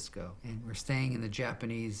Francisco and we're staying in the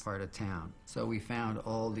Japanese part of town. So we found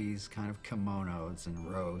all these kind of kimonos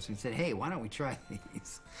and robes. We said, hey, why don't we try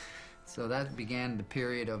these? So that began the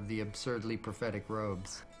period of the absurdly prophetic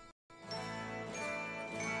robes.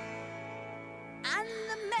 And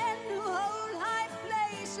the men who hold high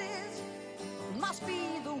places must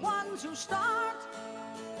be the ones who start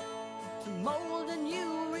to mold a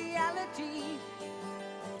new reality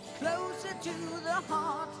closer to the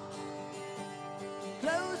heart,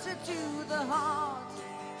 closer to the heart.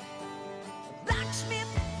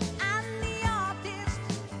 Blacksmith and the artist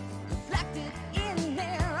reflected in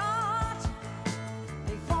their art.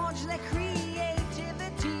 They forge their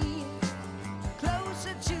creativity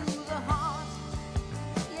closer to the heart.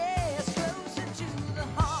 Yes, closer to the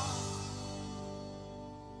heart.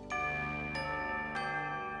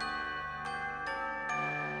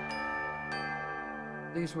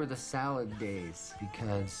 These were the salad days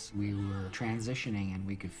because we were transitioning and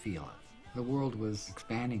we could feel it. The world was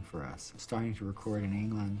expanding for us, starting to record in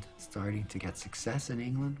England, starting to get success in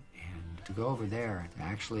England, and to go over there and to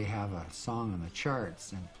actually have a song on the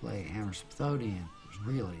charts and play Hammersmith-Odeon was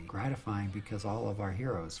really gratifying because all of our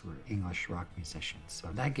heroes were English rock musicians. So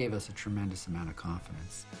that gave us a tremendous amount of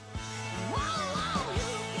confidence.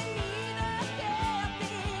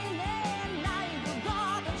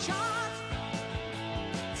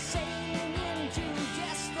 Sailing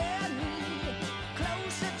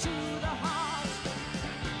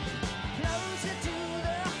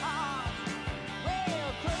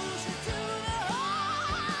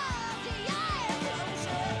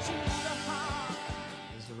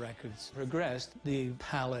records progressed, the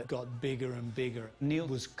palette got bigger and bigger. Neil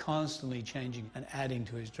was constantly changing and adding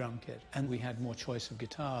to his drum kit, and we had more choice of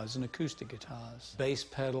guitars and acoustic guitars. Bass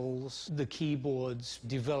pedals, the keyboards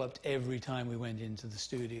developed every time we went into the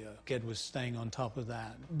studio. Ged was staying on top of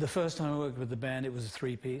that. The first time I worked with the band, it was a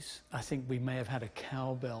three-piece. I think we may have had a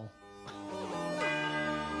cowbell.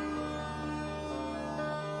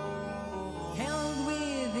 Held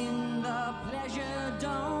within the pleasure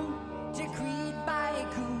dome, decreed by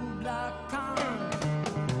Kubla Khan,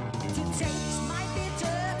 to taste my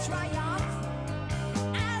bitter triumph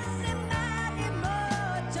as a mad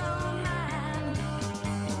immortal man.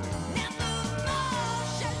 Never more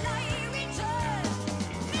shall I return,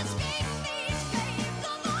 escape these flames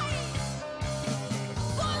of ice,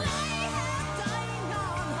 for I have dined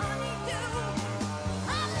on honeydew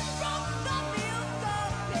and drunk the milk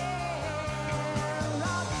of paradise.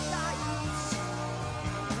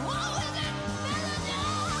 What was it,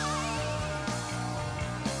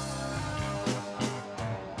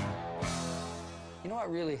 You know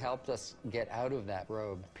what really helped us get out of that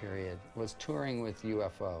robe period was touring with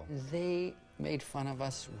UFO. They made fun of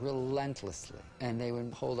us relentlessly, and they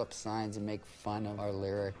would hold up signs and make fun of our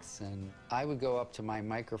lyrics, and I would go up to my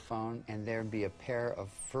microphone and there'd be a pair of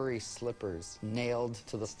furry slippers nailed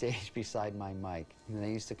to the stage beside my mic. And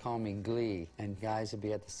they used to call me Glee, and guys would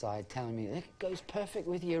be at the side telling me, "It goes perfect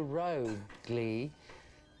with your robe, Glee."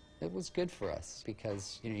 It was good for us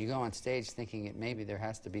because, you know, you go on stage thinking maybe there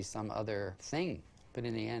has to be some other thing, but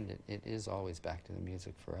in the end, it is always back to the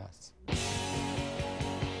music for us.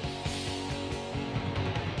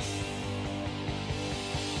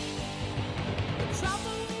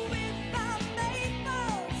 trouble with the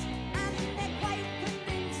maples, and they're quite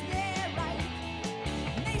convinced they're right.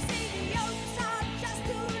 They say the oaks are just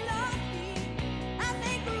too lofty, and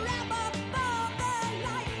they grab up all the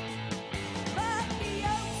light. But the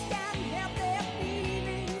oaks can't help their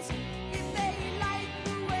feelings if they like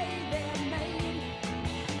the way they're made,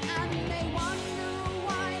 and they wonder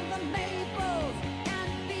why the maples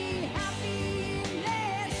can't be happy in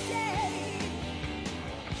their shade.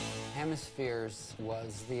 Hemispheres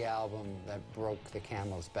was the album that broke the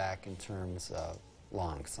camel's back in terms of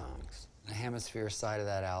long songs. The Hemisphere side of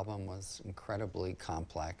that album was incredibly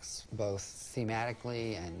complex, both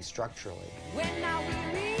thematically and structurally. When our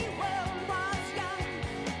weary world was young,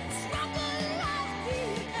 struggle of the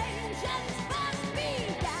ancients first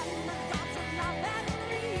began. The gods of love and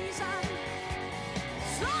reason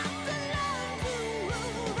sought to learn to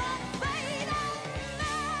rule the fate of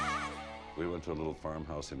man. We went to a little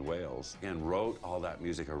farmhouse in Wales and wrote all that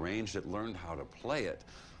music, arranged it, learned how to play it.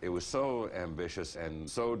 It was so ambitious and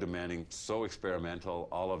so demanding, so experimental,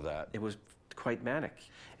 all of that. It was quite manic,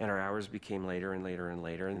 and our hours became later and later and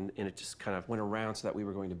later, and it just kind of went around so that we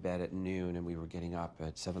were going to bed at noon and we were getting up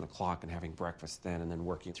at 7 o'clock and having breakfast then and then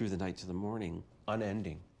working through the night to the morning,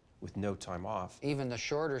 unending, with no time off. Even the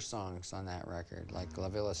shorter songs on that record, like La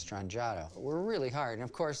Villa Strangiato, were really hard. And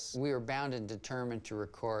of course, we were bound and determined to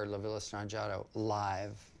record La Villa Strangiato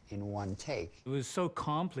live in one take. It was so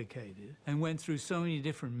complicated and went through so many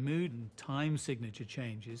different mood and time signature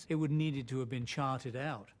changes, it would needed to have been charted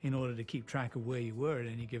out in order to keep track of where you were at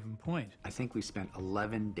any given point. I think we spent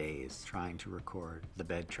 11 days trying to record the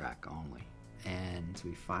bed track only. And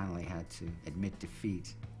we finally had to admit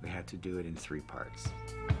defeat. We had to do it in 3 parts.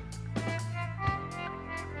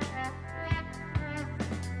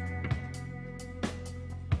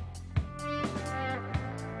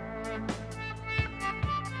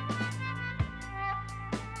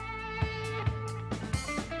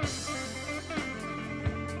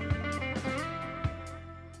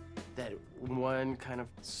 That one kind of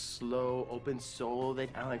slow, open soul that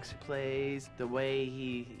Alex plays, the way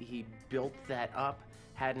he built that up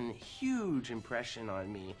had a huge impression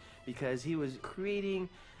on me because he was creating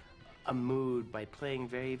a mood by playing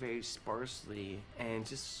very, very sparsely and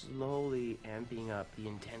just slowly amping up the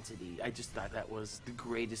intensity. I just thought that was the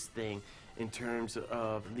greatest thing in terms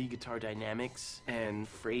of lead guitar dynamics and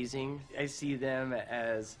phrasing. I see them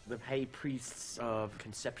as the high priests of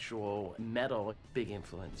conceptual metal. Big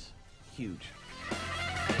influence. Huge.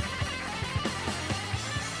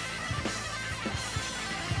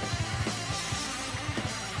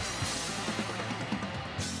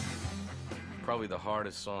 Probably the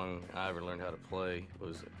hardest song I ever learned how to play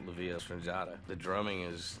was La Villa Strangiata. The drumming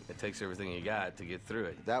it takes everything you got to get through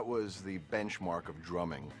it. That was the benchmark of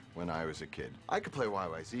drumming when I was a kid. I could play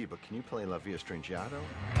YYZ, but can you play La Villa Strangiato?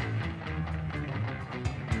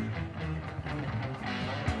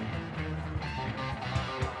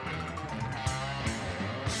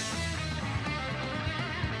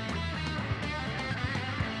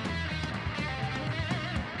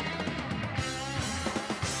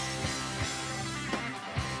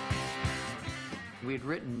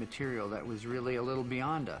 written material that was really a little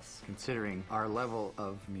beyond us, considering our level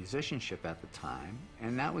of musicianship at the time.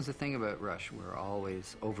 And that was the thing about Rush, we're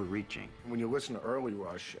always overreaching. When you listen to early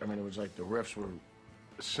Rush, I mean, it was like the riffs were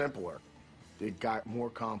simpler. It got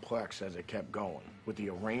more complex as it kept going. With the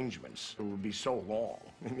arrangements, it would be so long.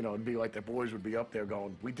 You know, it'd be like the boys would be up there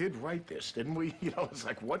going, we did write this, didn't we? You know, it's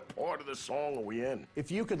like, what part of the song are we in?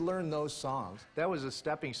 If you could learn those songs, that was a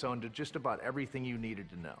stepping stone to just about everything you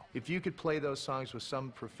needed to know. If you could play those songs with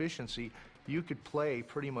some proficiency, you could play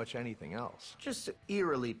pretty much anything else. Just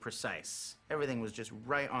eerily precise. Everything was just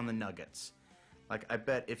right on the nuggets. Like, I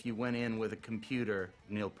bet if you went in with a computer,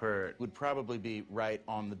 Neil Peart would probably be right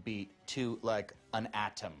on the beat to, like, an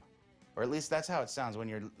atom. Or at least that's how it sounds when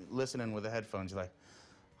you're listening with the headphones. You're like,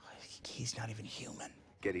 oh, he's not even human.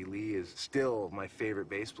 Geddy Lee is still my favorite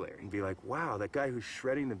bass player. And be like, wow, that guy who's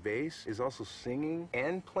shredding the bass is also singing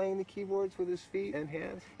and playing the keyboards with his feet and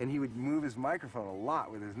hands. And he would move his microphone a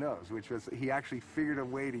lot with his nose, which was, he actually figured a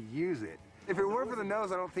way to use it. If it weren't for the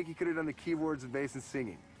nose, I don't think he could have done the keyboards and bass and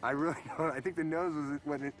singing. I really don't. I think the nose was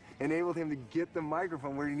what enabled him to get the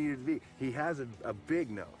microphone where he needed to be. He has a big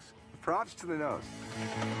nose. Props to the nose.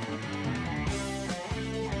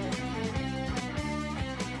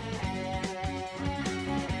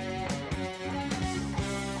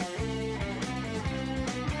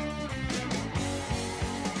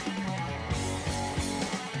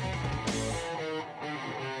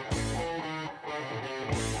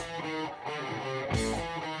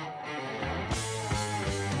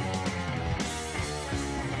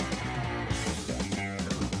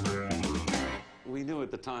 We knew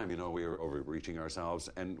at the time, you know, we were overreaching ourselves,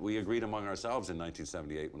 and we agreed among ourselves in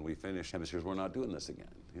 1978 when we finished Hemispheres, we're not doing this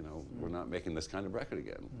again. You know, we're not making this kind of record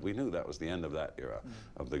again. We knew that was the end of that era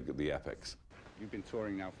of the epics. You've been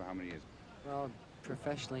touring now for how many years? Well,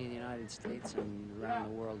 professionally in the United States and around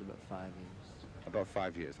the world about 5 years. About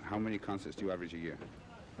 5 years. How many concerts do you average a year?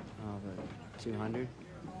 Oh, about 200,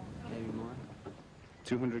 maybe more.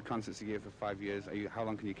 200 concerts a year for 5 years. How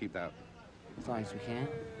long can you keep that up? As long as we can.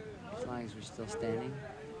 As long as we're still standing.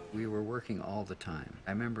 We were working all the time.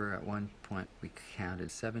 I remember at one point we counted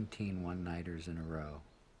 17 one-nighters in a row.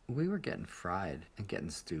 We were getting fried and getting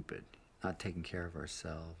stupid, not taking care of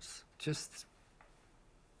ourselves, just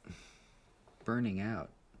burning out.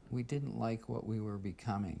 We didn't like what we were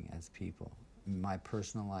becoming as people. In my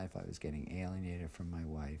personal life, I was getting alienated from my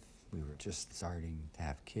wife. We were just starting to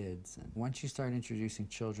have kids. And once you start introducing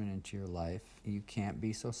children into your life, you can't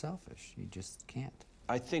be so selfish. You just can't.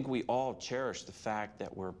 I think we all cherish the fact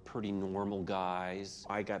that we're pretty normal guys.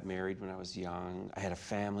 I got married when I was young. I had a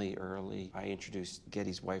family early. I introduced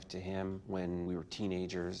Geddy's wife to him when we were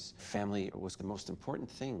teenagers. Family was the most important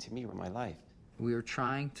thing to me in my life. We were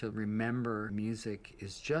trying to remember music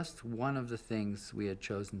is just one of the things we had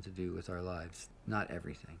chosen to do with our lives, not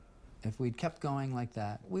everything. If we'd kept going like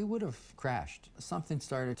that, we would have crashed. Something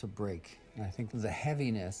started to break. And I think the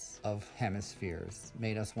heaviness of Hemispheres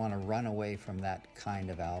made us want to run away from that kind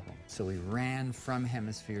of album. So we ran from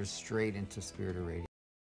Hemispheres straight into Spirit of Radio.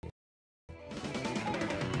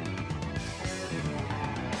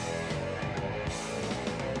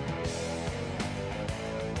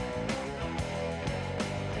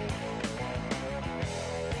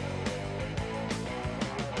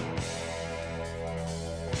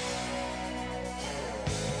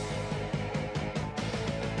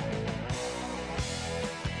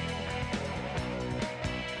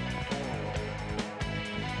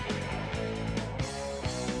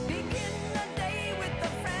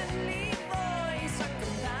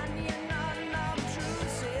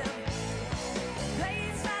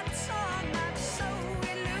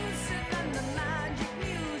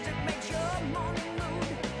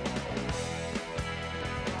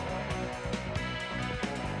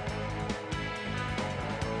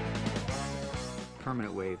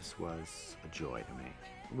 Permanent Waves was a joy to make.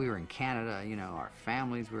 We were in Canada, you know, our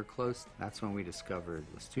families were close. That's when we discovered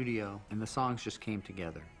the studio, and the songs just came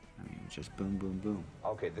together. I mean, it was just boom, boom, boom.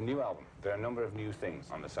 Okay, the new album. There are a number of new things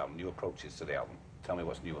on this album, new approaches to the album. Tell me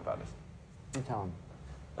what's new about it. You tell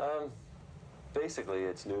them. Basically,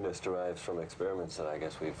 its newness derives from experiments that I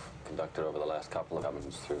guess we've conducted over the last couple of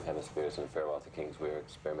albums through Hemispheres and Farewell to Kings. We were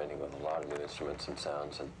experimenting with a lot of new instruments and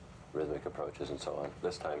sounds and rhythmic approaches and so on.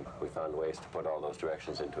 This time we found ways to put all those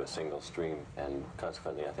directions into a single stream, and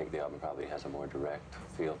consequently I think the album probably has a more direct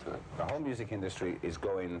feel to it. The whole music industry is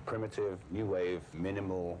going primitive, new wave,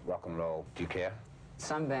 minimal rock and roll. Do you care?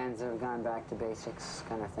 Some bands have gone back to basics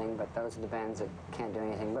kind of thing, but those are the bands that can't do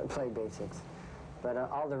anything but play basics. But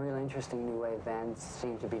all the really interesting new wave bands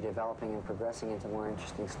seem to be developing and progressing into more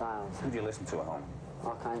interesting styles. Who do you listen to at home?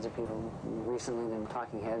 all kinds of people. Recently, them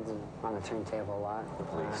Talking Heads and on the turntable a lot. The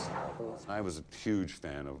Police. I was a huge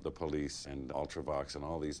fan of the Police and Ultravox and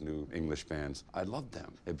all these new English bands. I loved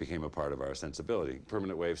them. It became a part of our sensibility.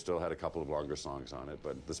 Permanent Wave still had a couple of longer songs on it,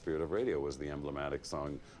 but The Spirit of Radio was the emblematic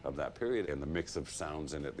song of that period, and the mix of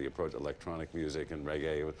sounds in it, the approach, electronic music and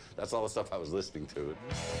reggae, that's all the stuff I was listening to.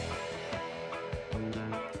 For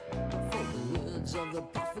the words of the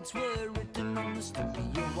prophets were written on the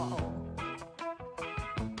studio wall.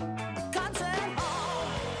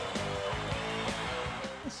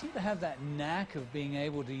 Seem to have that knack of being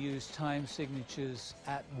able to use time signatures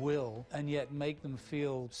at will and yet make them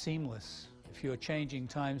feel seamless. If you're changing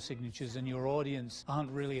time signatures and your audience aren't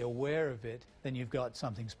really aware of it, then you've got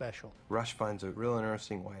something special. Rush finds a real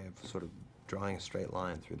interesting way of sort of drawing a straight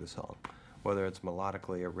line through the song, whether it's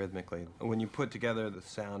melodically or rhythmically. When you put together the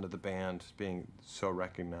sound of the band being so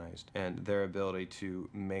recognized and their ability to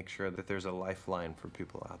make sure that there's a lifeline for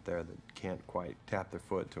people out there that can't quite tap their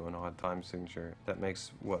foot to an odd time signature, that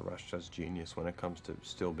makes what Rush does genius when it comes to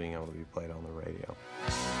still being able to be played on the radio.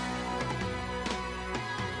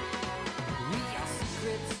 We are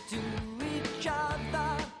secrets to each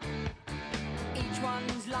other. Each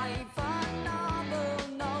one's life a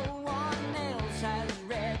novel no one else has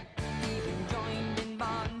read. Even joined in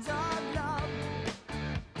bonds of love.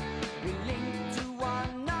 We link to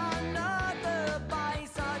one another by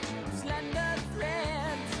such slender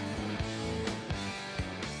threads.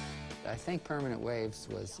 I think Permanent Waves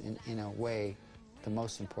was, in a way, the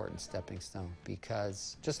most important stepping stone,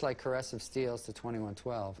 because just like Caress of Steels to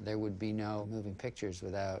 2112, there would be no Moving Pictures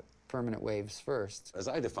without Permanent Waves first. As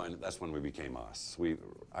I define it, that's when we became us.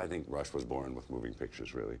 I think Rush was born with Moving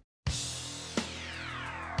Pictures, really.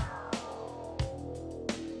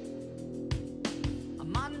 A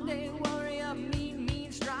Monday warrior, mean,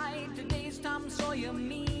 mean stride. Today's Tom Sawyer,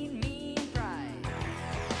 mean, mean pride.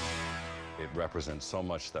 It represents so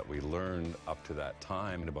much that we learned up to that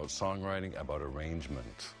time about songwriting, about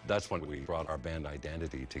arrangement. That's when we brought our band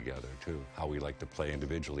identity together, too. How we like to play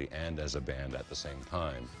individually and as a band at the same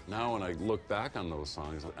time. Now, when I look back on those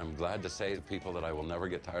songs, I'm glad to say to people that I will never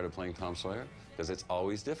get tired of playing Tom Sawyer, because it's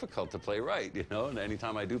always difficult to play right, you know? And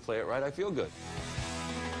anytime I do play it right, I feel good.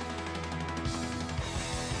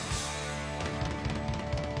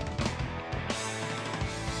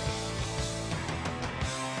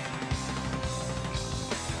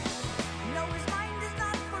 No, his mind is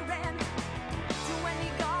not for rent to any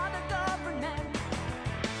god or government.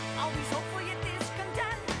 Always hopeful yet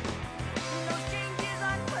discontent. Those changes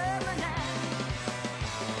aren't permanent.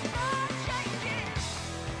 Oh, changes.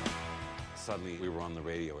 Suddenly, we were on the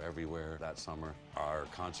radio everywhere that summer. Our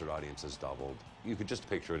concert audiences doubled. You could just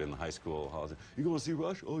picture it in the high school halls. You going to see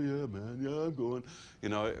Rush? Oh, yeah, man. Yeah, I'm going. You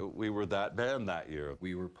know, we were that band that year.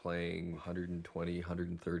 We were playing 120,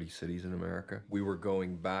 130 cities in America. We were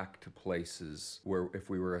going back to places where if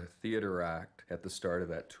we were a theater act at the start of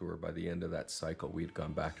that tour, by the end of that cycle, we'd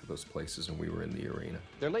gone back to those places and we were in the arena.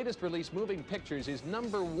 Their latest release, Moving Pictures, is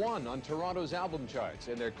 #1 on Toronto's album charts,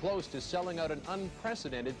 and they're close to selling out an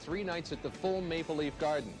unprecedented 3 nights at the full Maple Leaf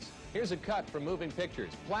Gardens. Here's a cut from Moving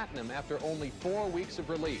Pictures, platinum after only 4 weeks of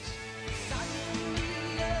release.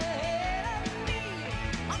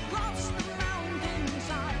 Across the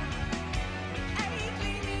mountainside, a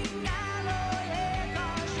gleaming alloy air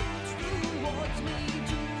car shoots towards me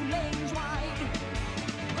 2 lanes wide.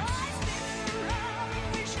 I spin around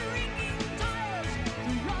with shrinking tires to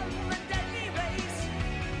run the deadly race.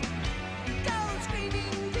 Go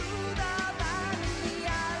screaming through the valley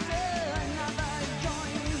as another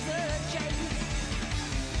joins the chase.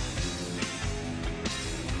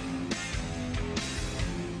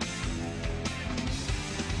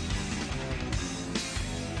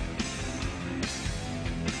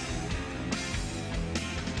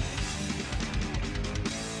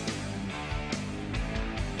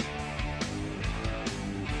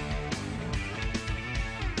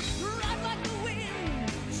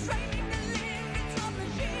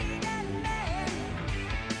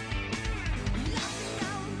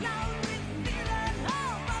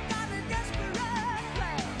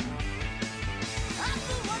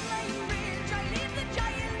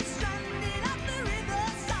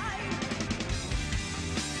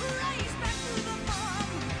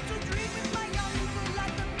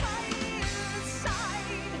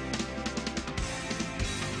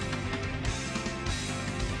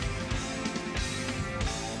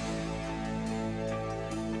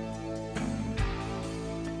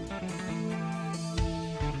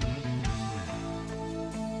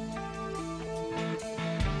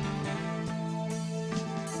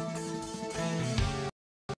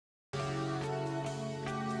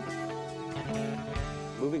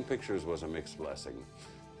 Moving pictures was a mixed blessing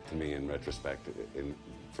to me in retrospect,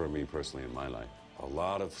 for me personally in my life. A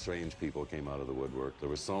lot of strange people came out of the woodwork. There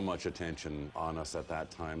was so much attention on us at that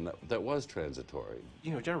time that was transitory.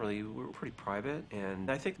 You know, generally, we were pretty private, and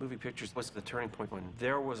I think moving pictures was the turning point when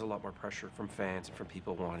there was a lot more pressure from fans and from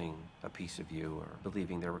people wanting a piece of you or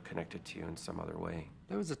believing they were connected to you in some other way.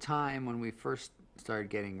 There was a time when we first started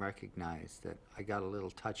getting recognized that I got a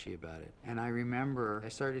little touchy about it. And I remember I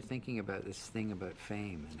started thinking about this thing about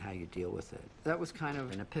fame and how you deal with it. That was kind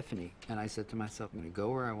of an epiphany. And I said to myself, I'm going to go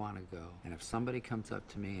where I want to go. And if somebody comes up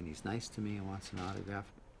to me and he's nice to me and wants an autograph,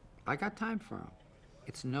 I got time for him.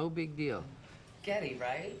 It's no big deal. Getty,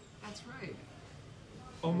 right? That's right.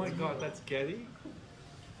 Oh my God, that's Getty?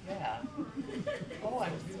 Yeah. Oh,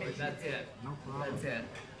 I'm sorry. That's it. No problem. That's it.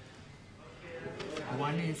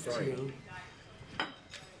 One is to...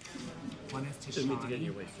 One is to Shawnee. To get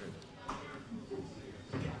your way through.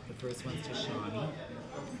 The first one's to Shawnee.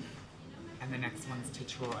 And the next one's to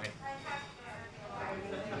Troy.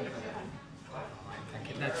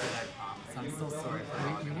 Okay, that's it, I promise. I'm so sorry.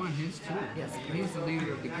 You want his too? Yes, he's the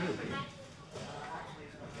leader of the group.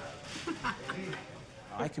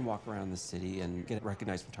 I can walk around the city and get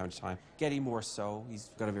recognized from time to time. Getty more so.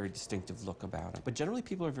 He's got a very distinctive look about him. But generally,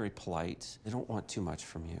 people are very polite. They don't want too much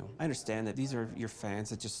from you. I understand that these are your fans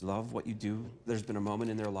that just love what you do. There's been a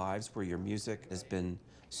moment in their lives where your music has been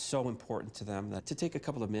so important to them that to take a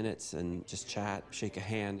couple of minutes and just chat, shake a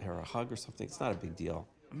hand or a hug or something, it's not a big deal.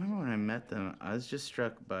 I remember when I met them, I was just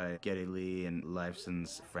struck by Geddy Lee and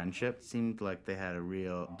Lifeson's friendship. It seemed like they had a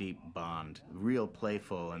real deep bond, real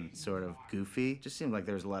playful and sort of goofy. Just seemed like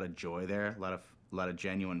there was a lot of joy there, a lot of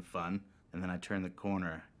genuine fun. And then I turned the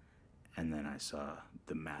corner, and then I saw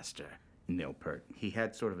the master, Neil Peart. He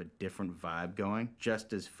had sort of a different vibe going,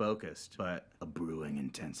 just as focused, but a brewing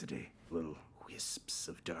intensity, little wisps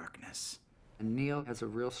of darkness. And Neil has a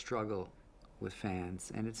real struggle with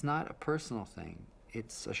fans, and it's not a personal thing.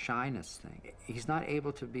 It's a shyness thing. He's not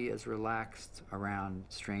able to be as relaxed around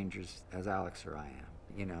strangers as Alex or I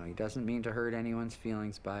am. You know, he doesn't mean to hurt anyone's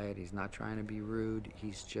feelings by it. He's not trying to be rude.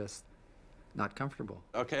 He's just not comfortable.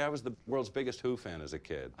 Okay, I was the world's biggest Who fan as a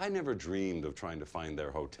kid. I never dreamed of trying to find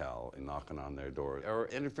their hotel and knocking on their door or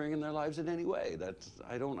interfering in their lives in any way.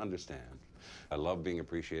 I don't understand. I love being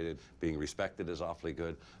appreciated. Being respected is awfully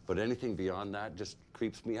good. But anything beyond that just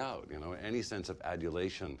creeps me out, you know? Any sense of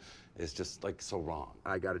adulation is just, like, so wrong.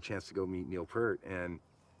 I got a chance to go meet Neil Peart, and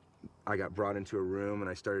I got brought into a room, and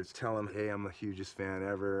I started to tell him, hey, I'm the hugest fan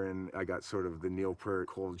ever, and I got sort of the Neil Peart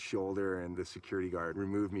cold shoulder, and the security guard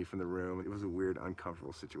removed me from the room. It was a weird,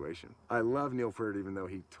 uncomfortable situation. I love Neil Peart, even though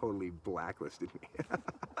he totally blacklisted me.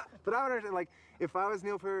 But I would understand, like, if I was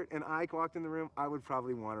Neil Peart and I walked in the room, I would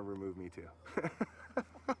probably want to remove me, too.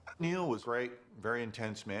 Neil was great, very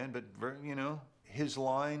intense man, but very, you know, his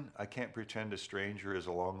line, I can't pretend a stranger is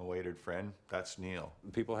a long-awaited friend, that's Neil.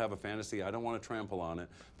 People have a fantasy, I don't want to trample on it,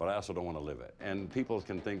 but I also don't want to live it. And people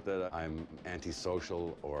can think that I'm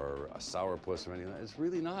antisocial or a sourpuss or anything. It's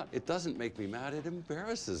really not. It doesn't make me mad, it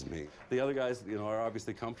embarrasses me. The other guys, you know, are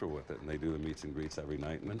obviously comfortable with it, and they do the meets and greets every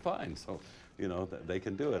night, and then fine. So, you know, they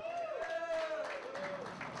can do it.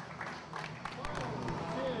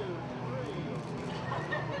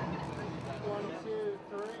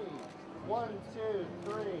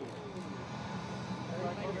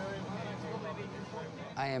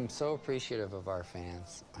 I am so appreciative of our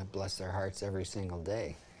fans. I bless their hearts every single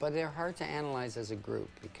day. But they're hard to analyze as a group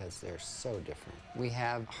because they're so different. We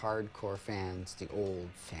have hardcore fans, the old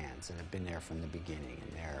fans that have been there from the beginning,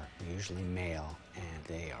 and they're usually male, and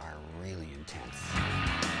they are really intense.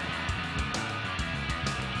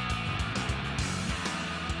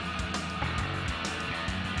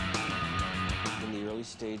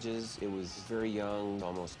 Stages, it was very young,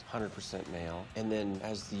 almost 100% male. And then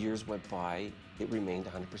as the years went by, it remained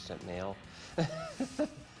 100% male. The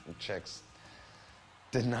chicks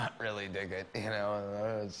did not really dig it, you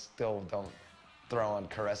know. I still don't throw on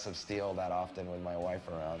Caress of Steel that often with my wife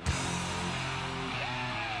around.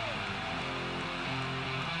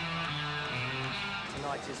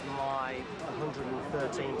 Tonight is my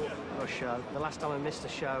 113th Rush show. The last time I missed a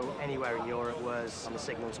show anywhere in Europe was on the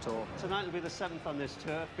Signals tour. Tonight will be the 7th on this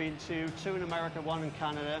tour. Been to 2 in America, 1 in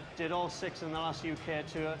Canada. Did all 6 in the last UK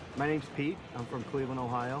tour. My name's Pete. I'm from Cleveland,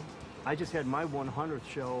 Ohio. I just had my 100th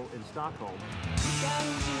show in Stockholm.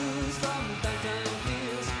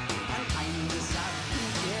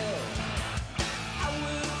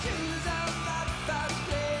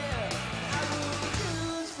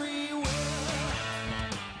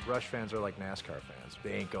 Rush fans are like NASCAR fans.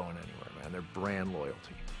 They ain't going anywhere, man. They're brand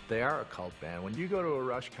loyalty. They are a cult band. When you go to a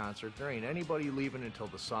Rush concert, there ain't anybody leaving until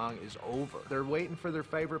the song is over. They're waiting for their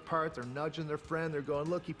favorite part, they're nudging their friend, they're going,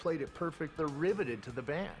 look, he played it perfect. They're riveted to the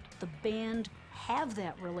band. The band have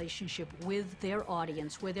that relationship with their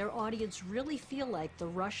audience, where their audience really feel like the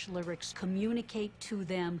Rush lyrics communicate to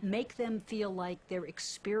them, make them feel like their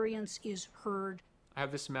experience is heard. I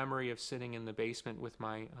have this memory of sitting in the basement with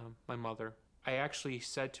my mother. I actually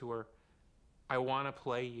said to her, I want to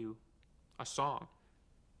play you a song.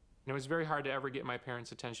 And it was very hard to ever get my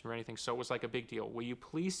parents' attention or anything, so it was like a big deal. Will you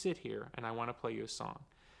please sit here and I want to play you a song?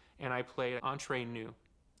 And I played Entre Nous,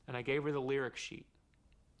 and I gave her the lyric sheet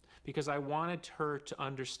because I wanted her to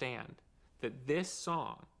understand that this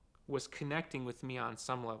song was connecting with me on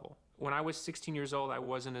some level. When I was 16 years old, I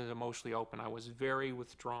wasn't as emotionally open. I was very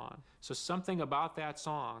withdrawn. So something about that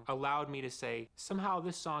song allowed me to say, somehow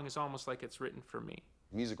this song is almost like it's written for me.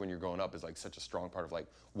 Music when you're growing up is like such a strong part of like,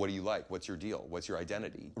 what do you like? What's your deal? What's your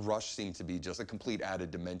identity? Rush seemed to be just a complete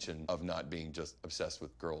added dimension of not being just obsessed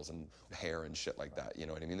with girls and hair and shit like that, you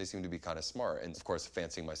know what I mean? They seemed to be kind of smart. And of course,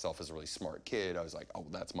 fancying myself as a really smart kid, I was like, oh,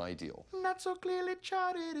 that's my deal. Not so clearly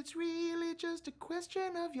charted, it's really just a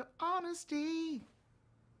question of your honesty.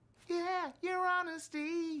 Yeah, your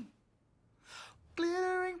honesty.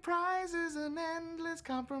 Glittering prizes and endless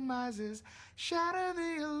compromises shatter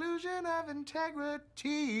the illusion of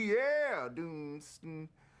integrity. Yeah, and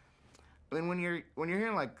when you're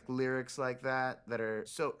hearing like lyrics like that are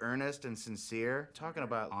so earnest and sincere, talking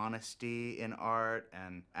about honesty in art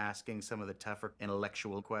and asking some of the tougher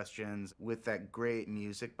intellectual questions with that great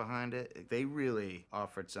music behind it, they really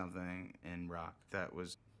offered something in rock that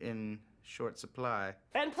was in short supply.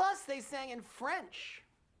 And plus, they sang in French.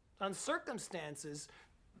 On Circumstances,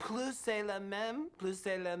 plus c'est la même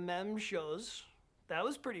chose. That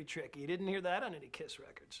was pretty tricky. You didn't hear that on any Kiss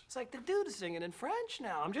records. It's like the dude is singing in French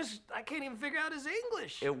now. I can't even figure out his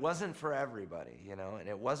English. It wasn't for everybody, you know, and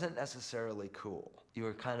it wasn't necessarily cool. You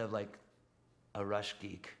were kind of like a Rush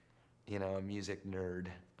geek, you know, a music nerd,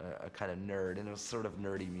 a kind of nerd, and it was sort of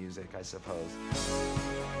nerdy music, I suppose.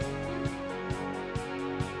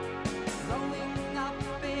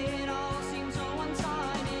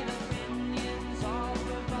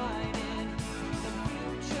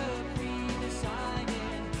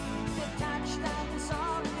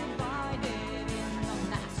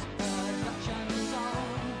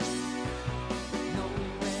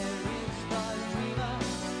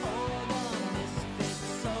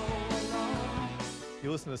 You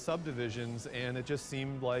listen to Subdivisions and it just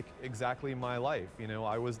seemed like exactly my life. You know,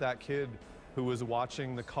 I was that kid who was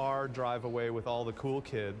watching the car drive away with all the cool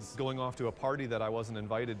kids, going off to a party that I wasn't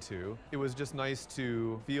invited to. It was just nice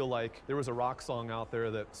to feel like there was a rock song out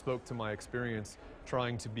there that spoke to my experience,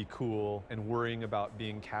 trying to be cool and worrying about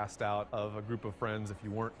being cast out of a group of friends if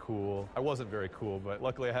you weren't cool. I wasn't very cool, but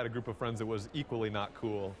luckily I had a group of friends that was equally not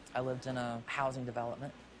cool. I lived in a housing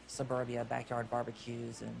development, suburbia, backyard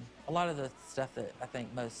barbecues, and a lot of the stuff that I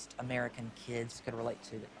think most American kids could relate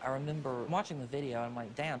to. I remember watching the video and I'm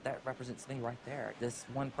like, damn, that represents me right there. This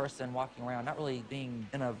one person walking around, not really being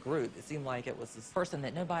in a group. It seemed like it was this person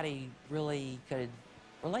that nobody really could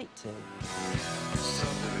relate to.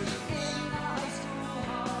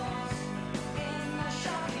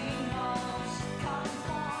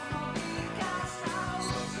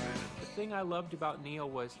 The thing I loved about Neil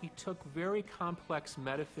was he took very complex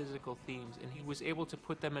metaphysical themes and he was able to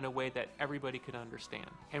put them in a way that everybody could understand.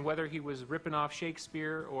 And whether he was ripping off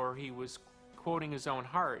Shakespeare or he was quoting his own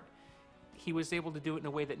heart, he was able to do it in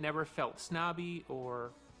a way that never felt snobby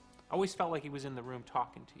or always felt like he was in the room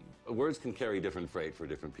talking to you. Words can carry different freight for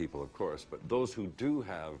different people, of course, but those who do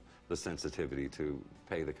have the sensitivity to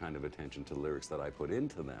pay the kind of attention to lyrics that I put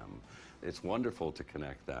into them, it's wonderful to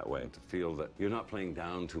connect that way, to feel that you're not playing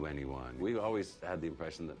down to anyone. We've always had the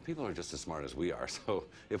impression that people are just as smart as we are, so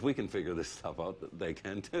if we can figure this stuff out, they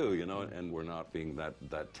can too, you know, and we're not being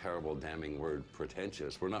that terrible damning word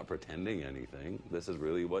pretentious. We're not pretending anything. This is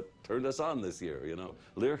really what turned us on this year, you know.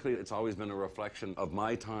 Lyrically, it's always been a reflection of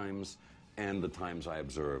my times and the times I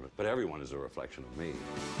observe, but everyone is a reflection of me.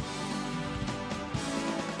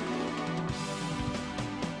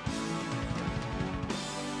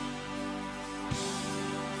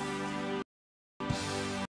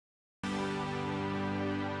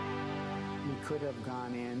 We could have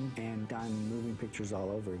gone in and done moving pictures all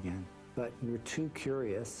over again, but we're too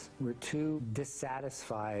curious, we're too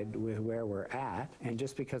dissatisfied with where we're at, and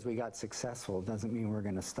just because we got successful doesn't mean we're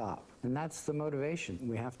going to stop. And that's the motivation.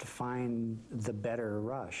 We have to find the better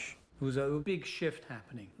Rush. There was a big shift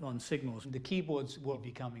happening on signals. The keyboards were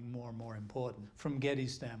becoming more and more important, from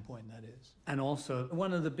Geddy's standpoint, that is. And also,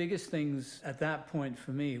 one of the biggest things at that point for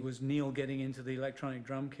me was Neil getting into the electronic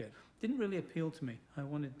drum kit. Didn't really appeal to me. I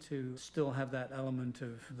wanted to still have that element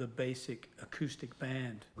of the basic acoustic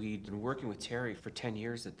band. We'd been working with Terry for 10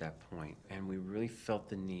 years at that point, and we really felt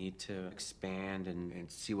the need to expand and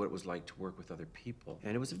see what it was like to work with other people.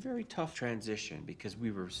 And it was a very tough transition because we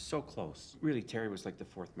were so close. Really, Terry was like the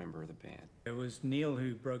fourth member of the band. It was Neil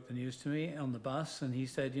who broke the news to me on the bus, and he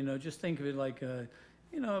said, you know, just think of it like a,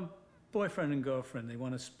 you know, boyfriend and girlfriend. They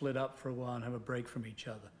want to split up for a while and have a break from each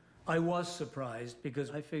other. I was surprised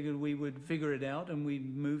because I figured we would figure it out and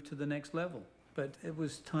we'd move to the next level. But it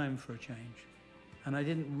was time for a change. And I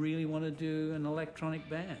didn't really want to do an electronic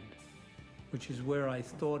band, which is where I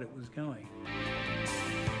thought it was going.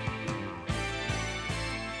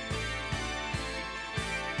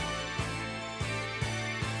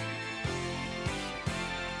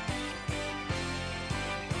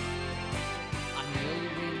 I know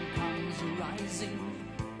the wind comes rising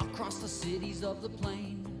across the cities of the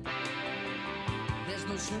plain. There's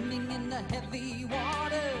no swimming in the heavy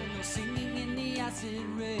water, no singing in the acid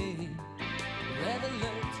rain. Red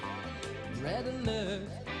alert, red alert.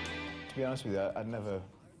 To be honest with you, I'd never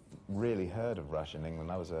really heard of Rush in England.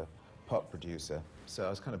 I was a pop producer, so I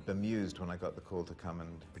was kind of bemused when I got the call to come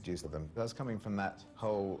and produce them. I was coming from that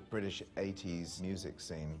whole British 80s music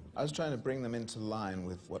scene. I was trying to bring them into line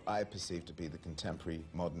with what I perceived to be the contemporary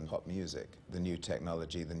modern pop music, the new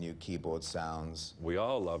technology, the new keyboard sounds. We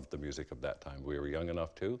all loved the music of that time. We were young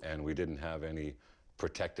enough to, and we didn't have any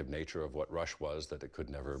protective nature of what Rush was, that it could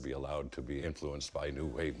never be allowed to be influenced by new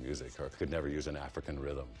wave music or could never use an African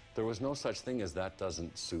rhythm. There was no such thing as that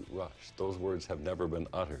doesn't suit Rush. Those words have never been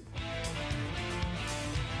uttered.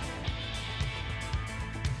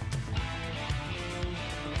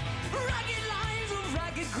 Ragged lines of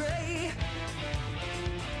ragged grey,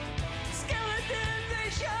 skeletons they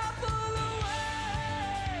shuffle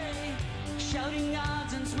away, shouting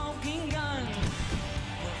yards and smoking guns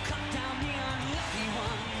will cut down the unlucky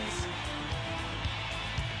ones.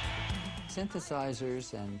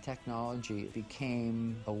 Synthesizers and technology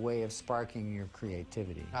became a way of sparking your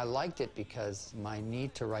creativity. I liked it because my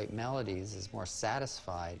need to write melodies is more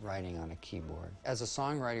satisfied writing on a keyboard. As a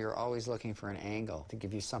songwriter, you're always looking for an angle to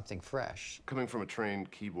give you something fresh. Coming from a trained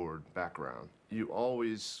keyboard background, you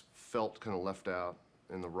always felt kind of left out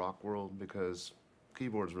in the rock world because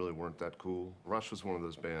keyboards really weren't that cool. Rush was one of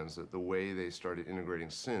those bands that the way they started integrating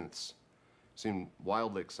synths seemed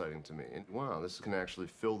wildly exciting to me. And wow, this can actually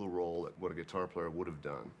fill the role that what a guitar player would have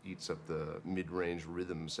done. Eats up the mid-range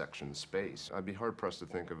rhythm section space. I'd be hard-pressed to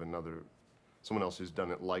think of someone else who's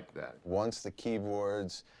done it like that. Once the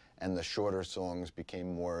keyboards and the shorter songs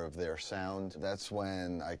became more of their sound, that's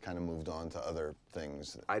when I kind of moved on to other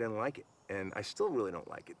things. I didn't like it, and I still really don't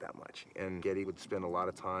like it that much. And Geddy would spend a lot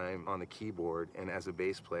of time on the keyboard, and as a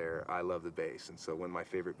bass player, I love the bass. And so when my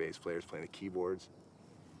favorite bass player is playing the keyboards,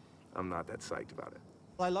 I'm not that psyched about it.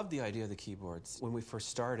 Well, I love the idea of the keyboards. When we first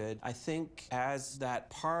started, I think as that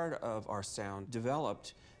part of our sound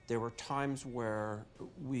developed, there were times where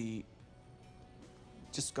we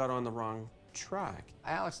just got on the wrong track.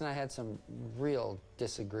 Alex and I had some real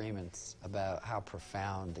disagreements about how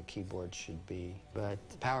profound the keyboard should be, but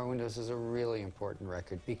Power Windows is a really important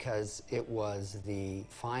record because it was the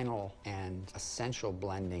final and essential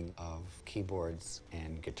blending of keyboards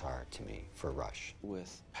and guitar to me for Rush.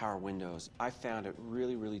 With Power Windows, I found it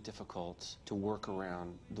really, really difficult to work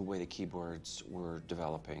around the way the keyboards were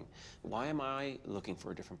developing. Why am I looking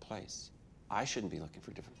for a different place? I shouldn't be looking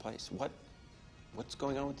for a different place. What's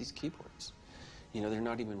going on with these keyboards? You know, they're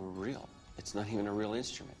not even real. It's not even a real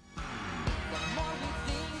instrument. The more we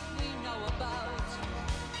think we know about,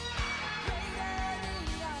 greater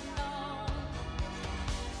the unknown.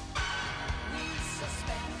 We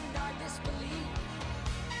suspend our disbelief.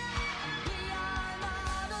 We are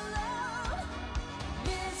not alone.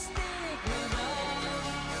 Mystic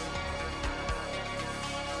rhythms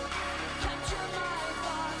capture my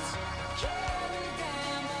thoughts, carry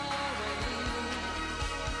them away.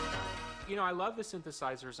 You know, I love the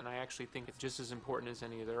synthesizers, and I actually think it's just as important as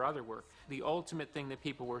any of their other work. The ultimate thing that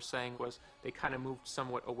people were saying was they kind of moved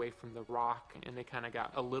somewhat away from the rock, and they kind of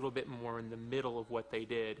got a little bit more in the middle of what they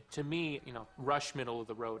did. To me, you know, Rush middle of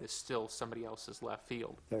the road is still somebody else's left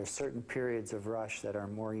field. There are certain periods of Rush that are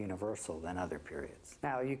more universal than other periods.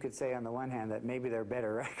 Now, you could say on the one hand that maybe they're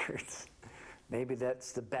better records, Maybe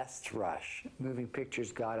that's the best Rush. Moving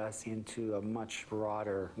pictures got us into a much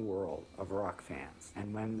broader world of rock fans.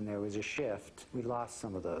 And when there was a shift, we lost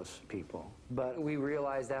some of those people. But we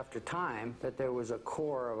realized after time that there was a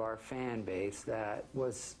core of our fan base that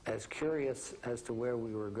was as curious as to where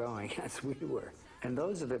we were going as we were. And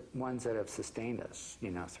those are the ones that have sustained us,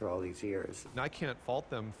 you know, through all these years. And I can't fault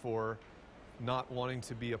them for not wanting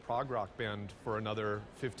to be a prog rock band for another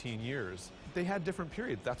 15 years. They had different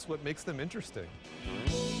periods. That's what makes them interesting.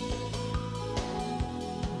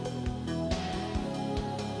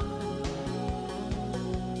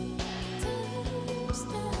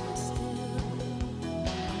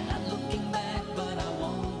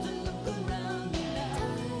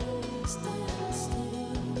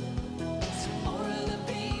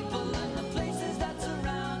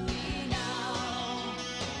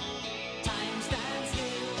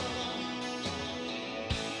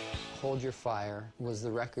 Hold Your Fire was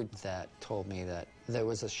the record that told me that there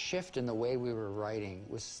was a shift in the way we were writing.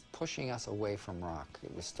 It was pushing us away from rock.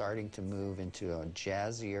 It was starting to move into a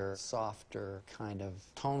jazzier, softer kind of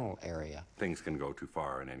tonal area. Things can go too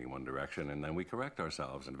far in any one direction, and then we correct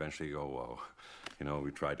ourselves and eventually go, whoa, you know,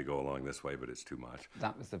 we tried to go along this way, but it's too much.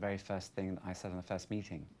 That was the very first thing that I said in the first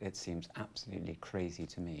meeting. It seems absolutely crazy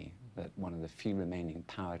to me that one of the few remaining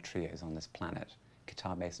power trios on this planet,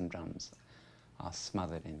 guitar, bass, and drums, are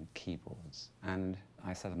smothered in keyboards. And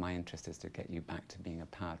I said my interest is to get you back to being a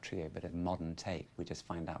power trio, but a modern take. We just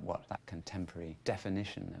find out what that contemporary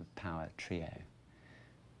definition of power trio.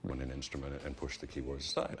 Run an instrument and push the keyboards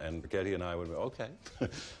aside. And Getty and I would go, okay,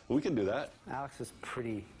 we can do that. Alex was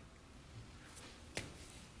pretty,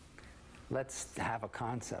 let's have a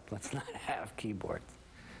concept, let's not have keyboards.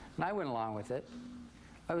 And I went along with it.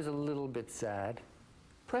 I was a little bit sad.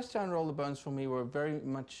 Press Down, Roll the Bones for me were very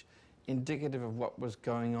much indicative of what was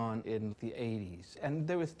going on in the 80s. And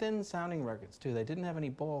they were thin-sounding records, too. They didn't have any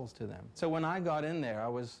balls to them. So when I got in there, I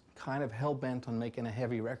was kind of hell-bent on making a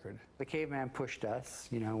heavy record. The Caveman pushed us,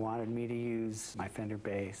 you know, wanted me to use my Fender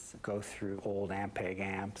bass, go through old Ampeg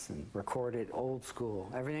amps and record it old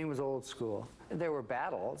school. Everything was old school. There were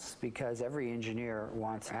battles because every engineer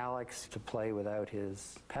wants Alex to play without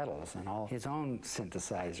his pedals and all his own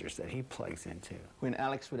synthesizers that he plugs into. When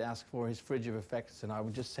Alex would ask for his fridge of effects, and I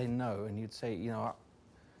would just say no, and he'd say, you know,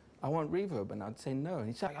 I want reverb, and I'd say no. And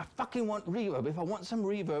he'd say, I fucking want reverb. If I want some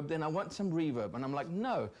reverb, then I want some reverb. And I'm like,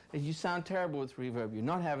 no, you sound terrible with reverb. You're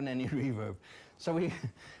not having any reverb. So we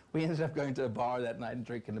ended up going to a bar that night and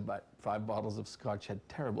drinking about 5 bottles of scotch, had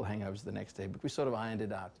terrible hangovers the next day, but we sort of ironed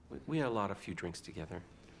it out. We had a few drinks together.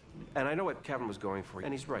 And I know what Kevin was going for,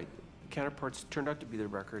 and he's right. Counterparts turned out to be the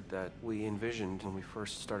record that we envisioned when we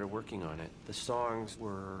first started working on it. The songs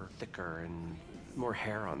were thicker and more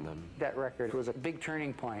hair on them. That record was a big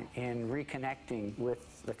turning point in reconnecting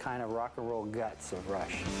with the kind of rock and roll guts of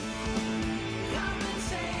Rush. Come and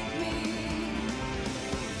save me.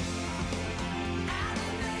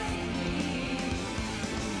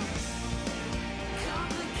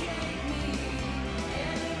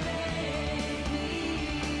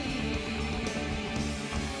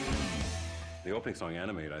 The opening song,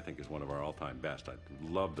 Animate, I think is one of our all-time best. I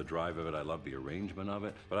love the drive of it, I love the arrangement of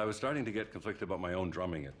it, but I was starting to get conflicted about my own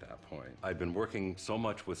drumming at that point. I'd been working so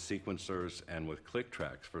much with sequencers and with click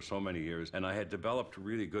tracks for so many years, and I had developed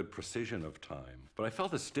really good precision of time. But I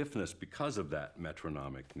felt a stiffness because of that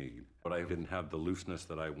metronomic need. But I didn't have the looseness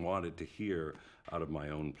that I wanted to hear out of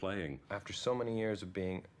my own playing. After so many years of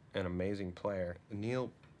being an amazing player, Neil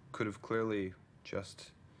could have clearly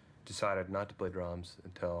just decided not to play drums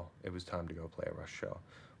until it was time to go play a Rush show.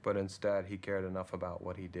 But instead, he cared enough about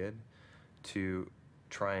what he did to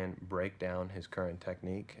try and break down his current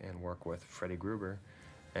technique and work with Freddie Gruber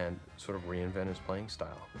and sort of reinvent his playing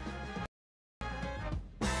style.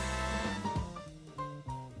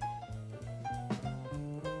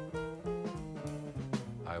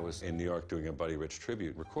 I was in New York doing a Buddy Rich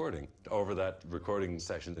tribute recording. Over that recording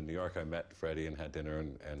session in New York, I met Freddie and had dinner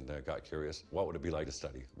and got curious, what would it be like to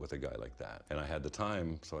study with a guy like that? And I had the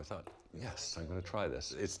time, so I thought, yes, I'm going to try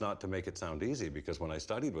this. It's not to make it sound easy, because when I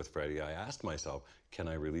studied with Freddie, I asked myself, can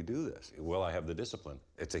I really do this? Will I have the discipline?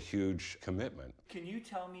 It's a huge commitment. Can you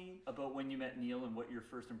tell me about when you met Neil and what your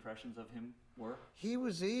first impressions of him were? He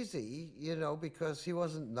was easy, you know, because he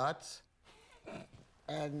wasn't nuts.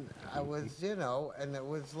 And I was, you know, and it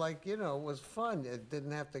was like, you know, it was fun. It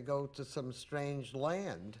didn't have to go to some strange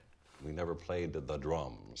land. We never played the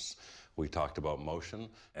drums. We talked about motion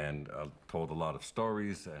and told a lot of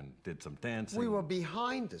stories and did some dancing. We were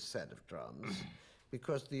behind a set of drums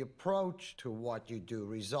because the approach to what you do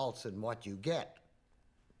results in what you get.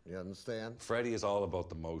 You understand? Freddie is all about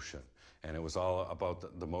the motion, and it was all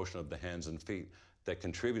about the motion of the hands and feet that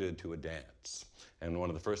contributed to a dance. And one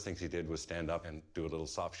of the first things he did was stand up and do a little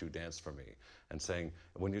soft shoe dance for me, and saying,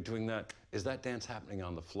 when you're doing that, is that dance happening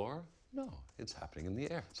on the floor? No, it's happening in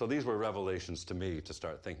the air. So these were revelations to me to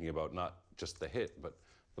start thinking about not just the hit, but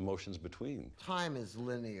the motions between. Time is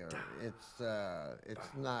linear. It's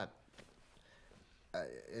not.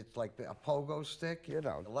 It's like a pogo stick, you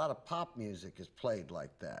know. A lot of pop music is played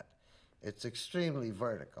like that. It's extremely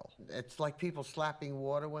vertical. It's like people slapping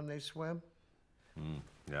water when they swim.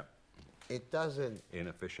 Yeah. It doesn't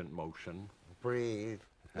Inefficient motion. breathe.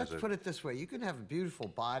 Has Let's a- put it this way. You can have a beautiful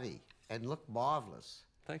body and look marvelous.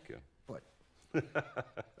 Thank you.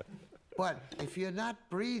 But if you're not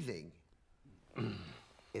breathing,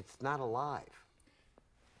 it's not alive.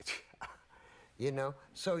 You know?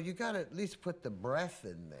 So you got to at least put the breath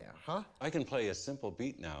in there, huh? I can play a simple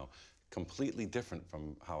beat now, completely different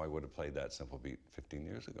from how I would have played that simple beat 15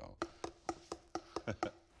 years ago.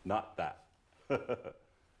 Not that. There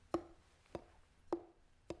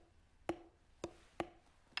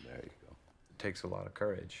you go. It takes a lot of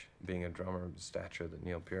courage, being a drummer of the stature that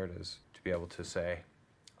Neil Peart is, to be able to say,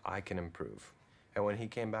 I can improve. And when he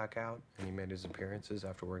came back out and he made his appearances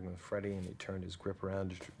after working with Freddie, and he turned his grip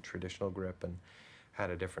around to traditional grip and had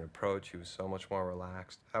a different approach, he was so much more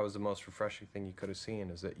relaxed. That was the most refreshing thing you could have seen,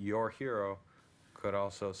 is that your hero could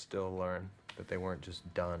also still learn, that they weren't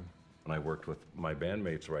just done. And I worked with my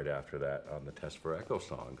bandmates right after that on the Test for Echo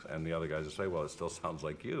songs. And the other guys would say, well, it still sounds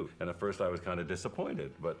like you. And at first I was kind of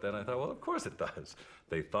disappointed, but then I thought, well, of course it does.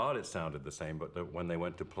 They thought it sounded the same, but when they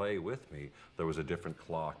went to play with me, there was a different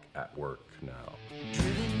clock at work now.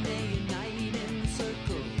 Driven day and night in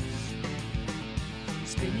circles,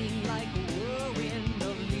 spinning like a whirlwind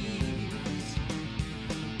of leaves,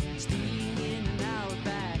 stealing in and out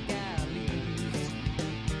back alleys,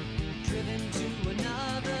 driven to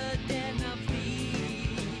another den of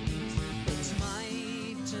thieves. It's my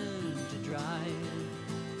turn to drive,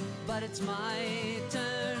 but it's my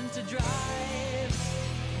turn to drive,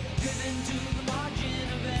 driven to the margin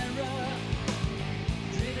of error,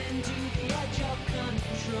 driven to the edge of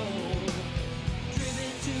control,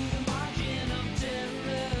 driven to the margin of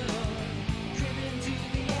terror, driven to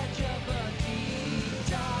the edge of a deep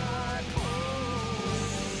dark hole.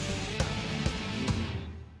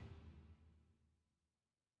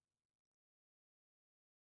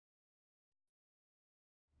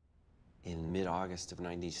 In mid-August of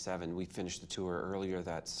 '97, we finished the tour earlier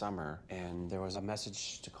that summer, and there was a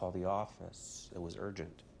message to call the office. It was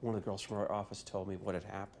urgent. One of the girls from our office told me what had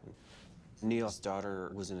happened. Neil's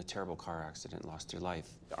daughter was in a terrible car accident and lost her life.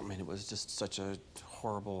 I mean, it was just such a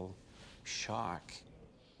horrible shock.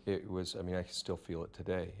 It was, I mean, I can still feel it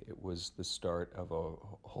today. It was the start of a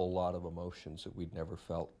whole lot of emotions that we'd never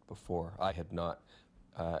felt before. I had not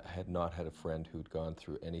had a friend who'd gone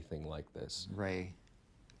through anything like this. Ray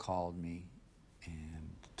called me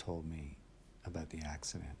and told me about the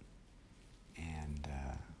accident. And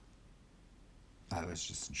I was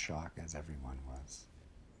just in shock, as everyone was.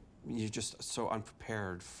 You're just so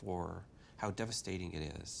unprepared for how devastating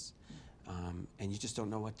it is. And you just don't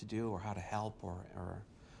know what to do or how to help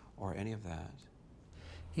or any of that.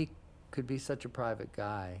 He could be such a private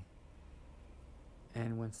guy.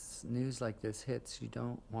 And when news like this hits, you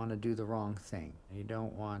don't want to do the wrong thing. You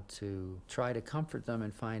don't want to try to comfort them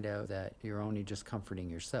and find out that you're only just comforting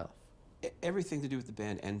yourself. Everything to do with the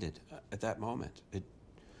band ended at that moment.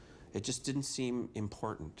 It just didn't seem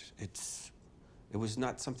important. It was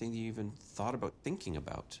not something you even thought about thinking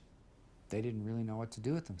about. They didn't really know what to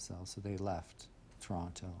do with themselves, so they left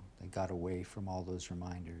Toronto. They got away from all those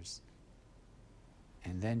reminders.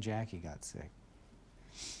 And then Jackie got sick.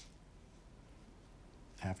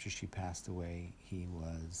 After she passed away, he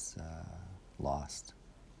was lost.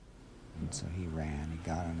 And so he ran, he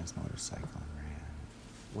got on his motorcycle and ran.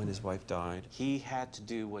 When his wife died, he had to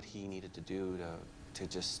do what he needed to do to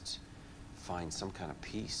just find some kind of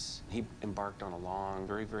peace. He embarked on a long,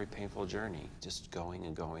 very, very painful journey, just going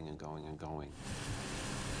and going and going and going.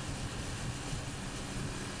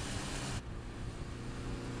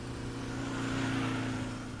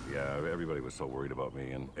 Yeah, everybody was so worried about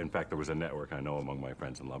me. And in fact, there was a network I know among my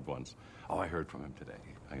friends and loved ones. Oh, I heard from him today.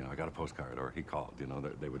 I got a postcard, or he called.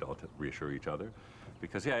 They would all reassure each other.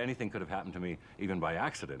 Because, yeah, anything could have happened to me, even by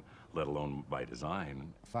accident, let alone by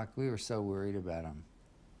design. Fuck, we were so worried about him.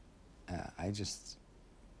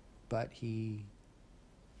 But he,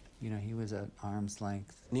 he was at arm's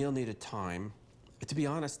length. Neil needed time. To be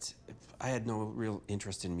honest, I had no real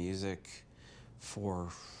interest in music for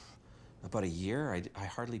about a year. I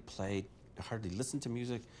hardly played, I hardly listened to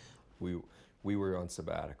music. We We were on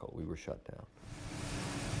sabbatical. We were shut down.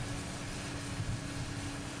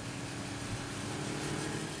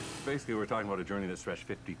 Basically, we're talking about a journey that stretched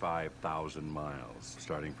 55,000 miles,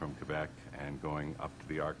 starting from Quebec and going up to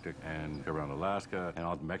the Arctic and around Alaska and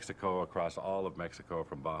out Mexico, across all of Mexico,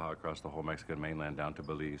 from Baja across the whole Mexican mainland down to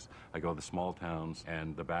Belize. I go to the small towns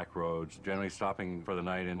and the back roads, generally stopping for the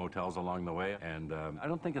night in hotels along the way. And I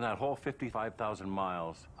don't think in that whole 55,000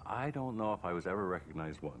 miles, I don't know if I was ever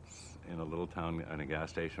recognized once in a little town in a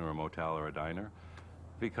gas station or a motel or a diner,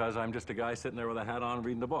 because I'm just a guy sitting there with a hat on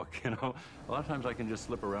reading a book, you know? A lot of times I can just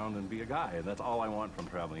slip around and be a guy, and that's all I want from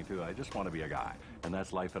traveling, too. I just want to be a guy, and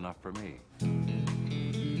that's life enough for me.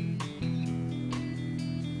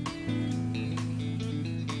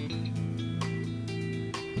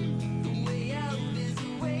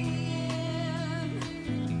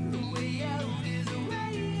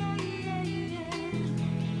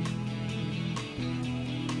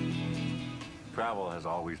 Travel has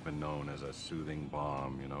always been known as a soothing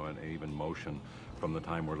balm, you know, and even motion from the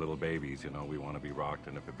time we're little babies, you know, we want to be rocked,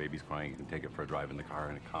 and if a baby's crying, you can take it for a drive in the car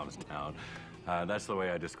and it calms down. That's the way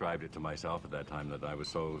I described it to myself at that time, that I was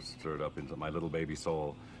so stirred up into my little baby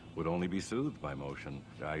soul would only be soothed by motion.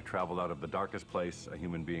 I traveled out of the darkest place a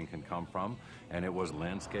human being can come from, and it was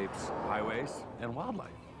landscapes, highways, and wildlife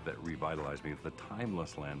that revitalized me. The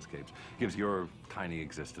timeless landscapes gives your tiny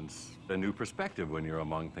existence a new perspective when you're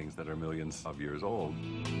among things that are millions of years old.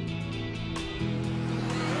 I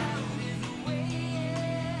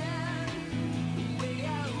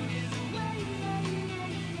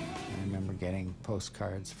remember getting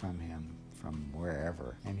postcards from him from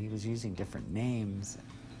wherever, and he was using different names.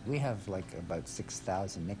 We have like about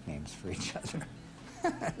 6,000 nicknames for each other.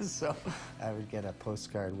 So I would get a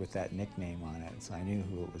postcard with that nickname on it, so I knew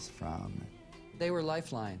who it was from. They were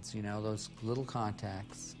lifelines, you know, those little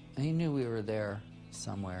contacts. And he knew we were there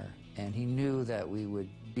somewhere, and he knew that we would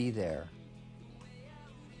be there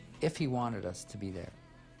if he wanted us to be there.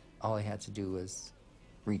 All he had to do was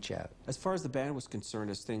reach out. As far as the band was concerned,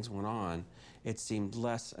 as things went on, it seemed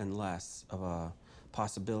less and less of a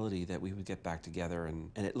possibility that we would get back together, and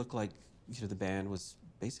it looked like, you know, the band was,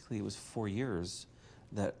 basically it was 4 years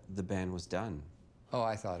that the band was done. Oh,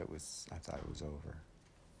 I thought it was over.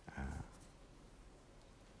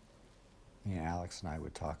 You know, Alex and I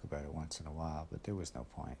would talk about it once in a while, but there was no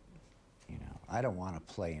point. You know, I don't want to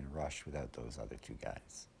play in Rush without those other two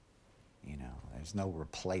guys. You know, there's no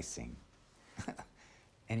replacing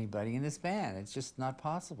anybody in this band. It's just not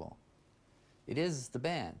possible. It is the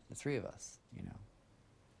band, the three of us, you know.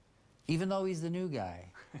 Even though he's the new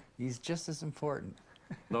guy, he's just as important.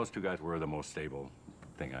 Those two guys were the most stable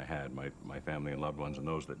thing I had, my family and loved ones, and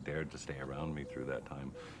those that dared to stay around me through that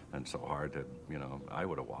time. And so hard to, you know, I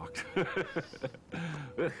would have walked.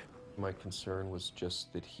 My concern was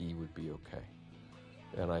just that he would be okay.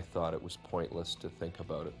 And I thought it was pointless to think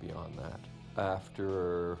about it beyond that.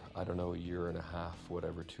 After, I don't know, a year and a half,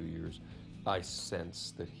 whatever, 2 years, I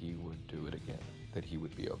sensed that he would do it again, that he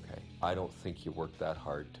would be okay. I don't think you work that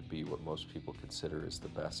hard to be what most people consider is the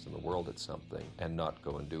best in the world at something and not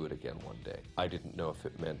go and do it again one day. I didn't know if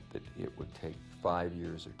it meant that it would take 5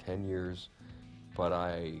 years or 10 years, but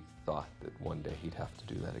I thought that one day he'd have to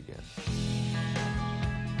do that again.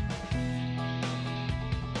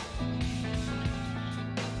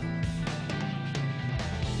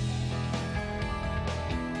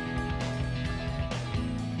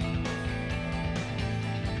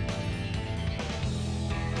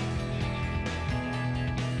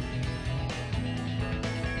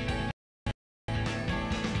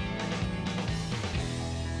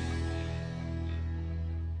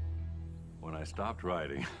 I stopped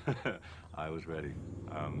writing, I was ready.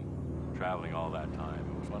 Traveling all that time.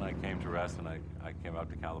 It was when I came to rest, and I came out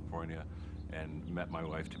to California and met my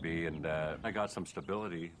wife-to-be, and I got some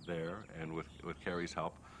stability there, and with Carrie's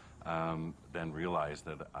help, then realized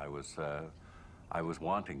that I was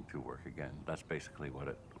wanting to work again. That's basically what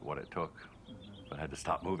it took. I had to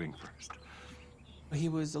stop moving first. He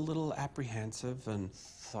was a little apprehensive and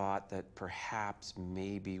thought that perhaps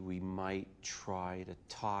maybe we might try to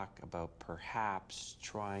talk about perhaps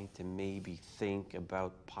trying to maybe think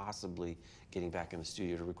about possibly getting back in the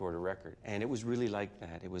studio to record a record. And it was really like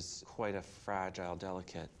that. It was quite a fragile,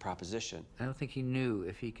 delicate proposition. I don't think he knew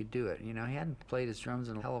if he could do it. You know, he hadn't played his drums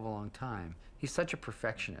in a hell of a long time. He's such a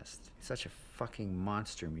perfectionist. He's such a fucking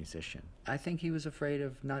monster musician. I think he was afraid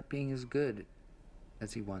of not being as good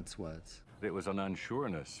as he once was. It was an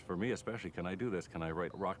unsureness for me, especially. Can I do this? Can I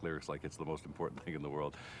write rock lyrics like it's the most important thing in the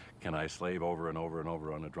world? Can I slave over and over and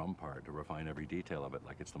over on a drum part to refine every detail of it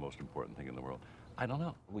like it's the most important thing in the world? I don't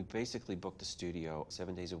know. We basically booked a studio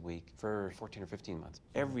 7 days a week for 14 or 15 months.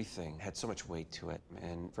 Everything had so much weight to it,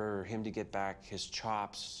 and for him to get back his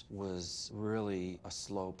chops was really a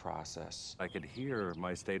slow process. I could hear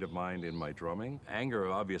my state of mind in my drumming.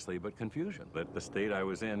 Anger, obviously, but confusion. That the state I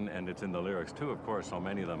was in, and it's in the lyrics too, of course, so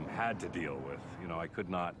many of them had to deal with. You know, I could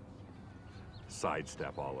not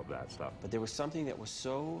sidestep all of that stuff. But there was something that was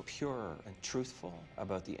so pure and truthful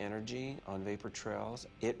about the energy on Vapor Trails.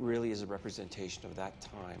 It really is a representation of that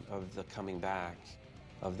time, of the coming back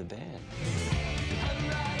of the band.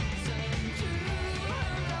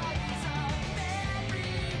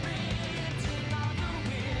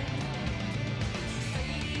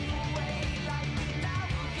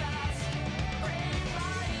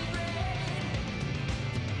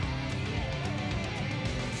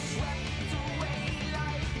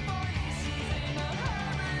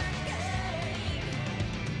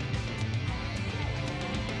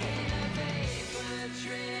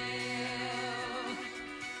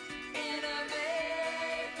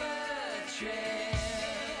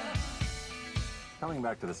 Coming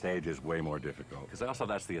back to the stage is way more difficult, because also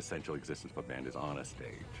that's the essential existence of a band, is on a stage.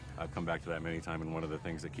 I've come back to that many times, and one of the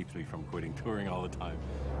things that keeps me from quitting touring all the time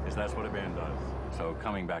is that's what a band does. So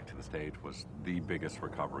coming back to the stage was the biggest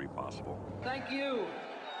recovery possible. Thank you.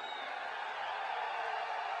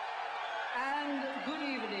 And good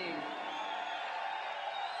evening.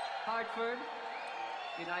 Hartford,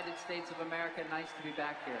 United States of America, nice to be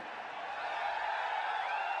back here.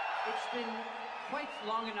 It's been quite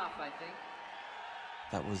long enough, I think.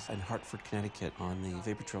 That was in Hartford, Connecticut on the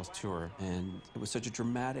Vapor Trails tour, and it was such a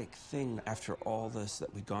dramatic thing after all this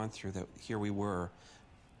that we'd gone through, that here we were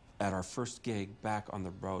at our first gig back on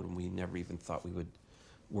the road, and we never even thought we would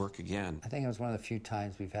work again. I think it was one of the few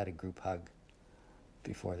times we've had a group hug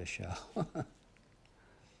before the show.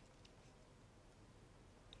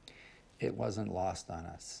 It wasn't lost on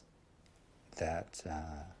us that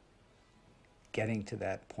getting to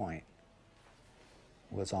that point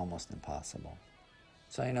was almost impossible.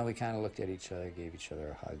 So, you know, we kind of looked at each other, gave each other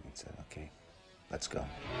a hug, and said, okay, let's go.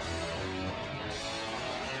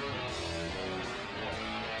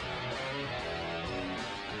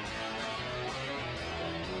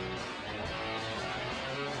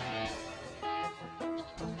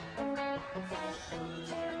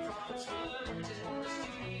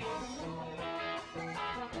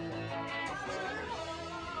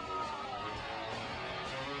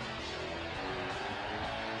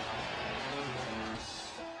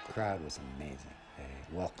 The crowd was amazing. They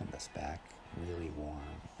welcomed us back, really warm.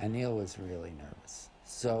 And Neil was really nervous.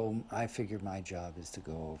 So I figured my job is to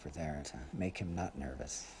go over there to make him not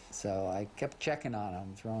nervous. So I kept checking on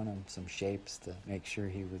him, throwing him some shapes to make sure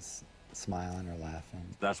he was smiling or laughing.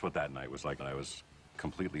 That's what that night was like. I was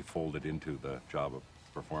completely folded into the job of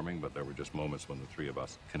performing, but there were just moments when the three of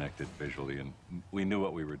us connected visually, and we knew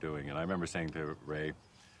what we were doing. And I remember saying to Ray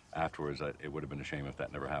afterwards that it would have been a shame if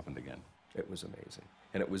that never happened again. It was amazing.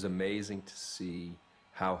 And it was amazing to see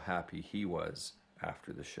how happy he was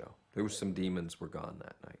after the show. There were some demons were gone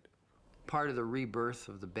that night. Part of the rebirth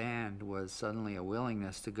of the band was suddenly a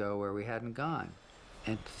willingness to go where we hadn't gone.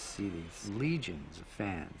 And to see these legions of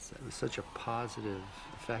fans, it was such a positive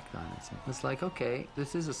effect on us. It was like, okay,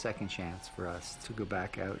 this is a second chance for us to go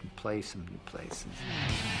back out and play some new places.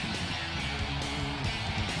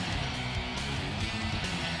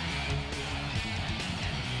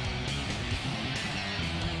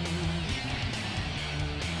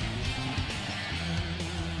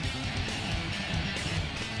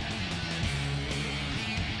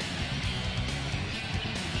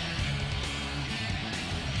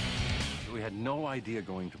 We had no idea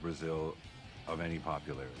going to Brazil of any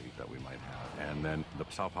popularity that we might have. And then the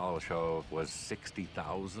Sao Paulo show was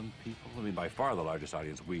 60,000 people. I mean, by far the largest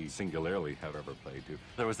audience we singularly have ever played to.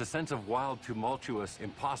 There was a sense of wild, tumultuous,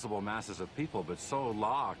 impossible masses of people, but so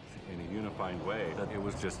locked in a unified way that it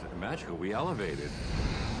was just magical. We elevated.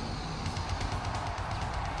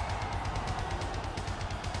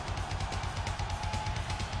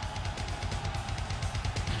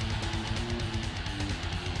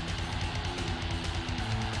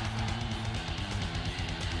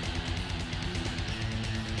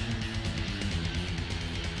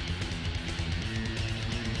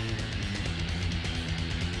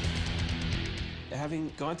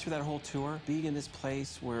 Having gone through that whole tour, being in this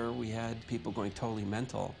place where we had people going totally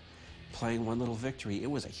mental, playing one little victory. It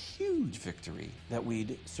was a huge victory that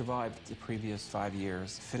we'd survived the previous 5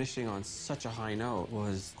 years. Finishing on such a high note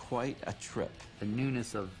was quite a trip. The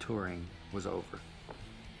newness of touring was over,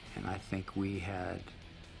 and I think we had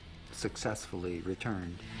successfully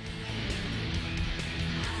returned.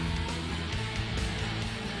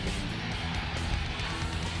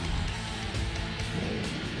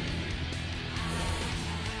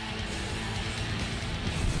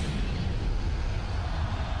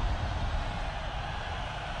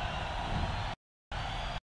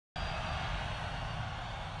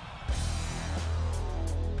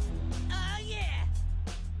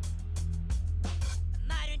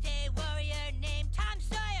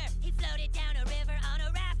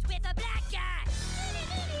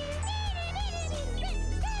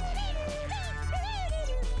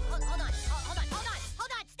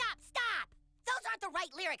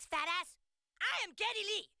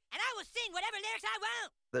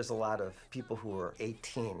 There's a lot of people who were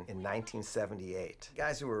 18 in 1978,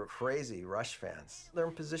 guys who were crazy Rush fans. They're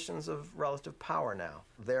in positions of relative power now.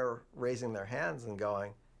 They're raising their hands and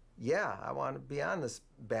going, yeah, I want to be on this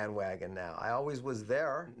bandwagon now. I always was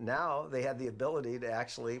there. Now they had the ability to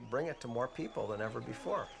actually bring it to more people than ever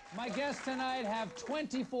before. My guests tonight have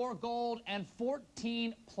 24 gold and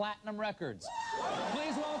 14 platinum records.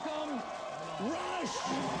 Please welcome Rush!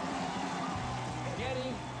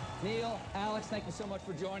 Geddy, Neil, Alex, thank you so much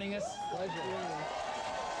for joining us. Pleasure.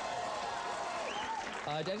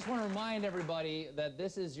 I just want to remind everybody that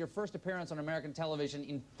this is your first appearance on American television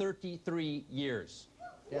in 33 years,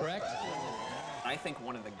 correct? I think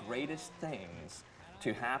one of the greatest things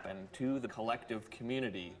to happen to the collective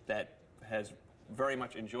community that has very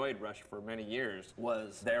much enjoyed Rush for many years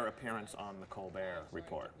was their appearance on the Colbert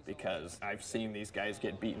Report, because I've seen these guys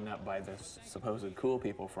get beaten up by the supposed cool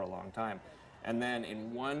people for a long time. And then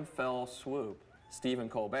in one fell swoop, Stephen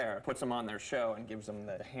Colbert puts them on their show and gives them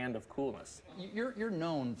the hand of coolness. You're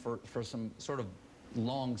known for some sort of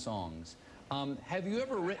long songs. Have you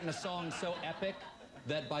ever written a song so epic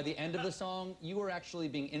that by the end of the song, you were actually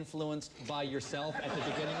being influenced by yourself at the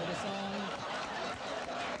beginning of the song?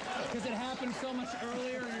 Because it happened so much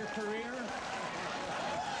earlier in your career.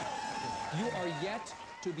 You are yet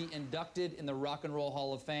to be inducted in the Rock and Roll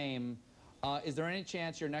Hall of Fame. Is there any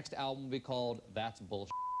chance your next album will be called That's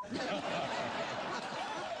Bullshit?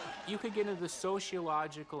 You could get into the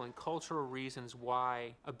sociological and cultural reasons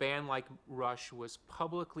why a band like Rush was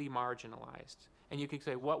publicly marginalized. And you could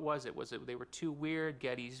say, what was it? Was it they were too weird,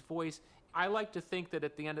 Geddy's voice? I like to think that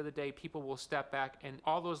at the end of the day, people will step back and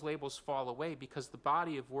all those labels fall away because the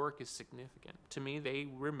body of work is significant. To me, they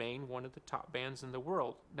remain one of the top bands in the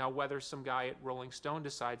world. Now, whether some guy at Rolling Stone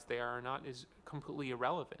decides they are or not is completely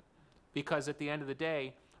irrelevant. Because at the end of the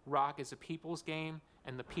day, rock is a people's game,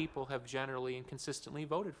 and the people have generally and consistently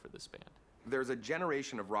voted for this band. There's a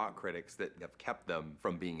generation of rock critics that have kept them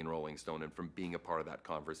from being in Rolling Stone and from being a part of that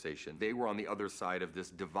conversation. They were on the other side of this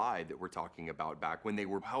divide that we're talking about back when they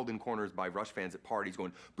were held in corners by Rush fans at parties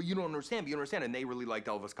going, but you don't understand, And they really liked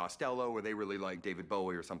Elvis Costello, or they really liked David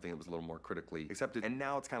Bowie or something that was a little more critically accepted. And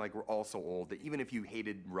now it's kind of like we're all so old that even if you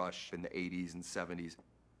hated Rush in the 80s and 70s,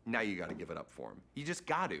 now you got to give it up for them. You just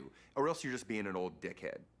got to, or else you're just being an old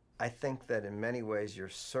dickhead. I think that in many ways you're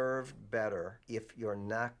served better if you're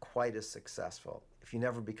not quite as successful. If you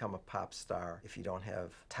never become a pop star, if you don't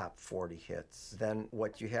have top 40 hits, then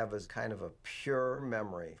what you have is kind of a pure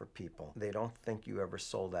memory for people. They don't think you ever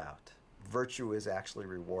sold out. Virtue is actually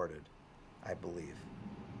rewarded, I believe.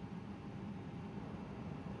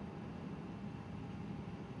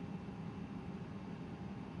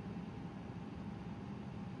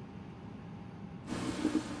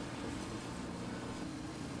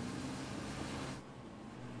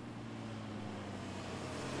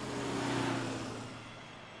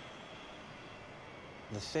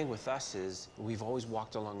 The thing with us is we've always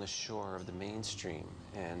walked along the shore of the mainstream,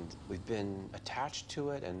 and we've been attached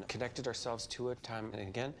to it and connected ourselves to it time and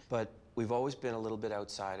again, but we've always been a little bit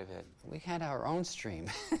outside of it. We had our own stream,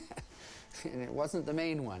 and it wasn't the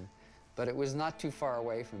main one, but it was not too far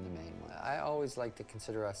away from the main one. I always like to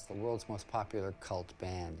consider us the world's most popular cult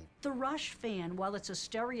band. The Rush fan, while it's a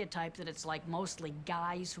stereotype that it's like mostly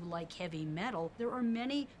guys who like heavy metal, there are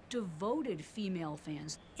many devoted female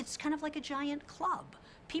fans. It's kind of like a giant club.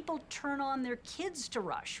 People turn on their kids to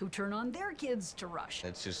Rush, who turn on their kids to Rush.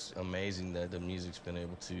 It's just amazing that the music's been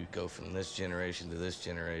able to go from this generation to this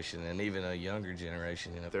generation, and even a younger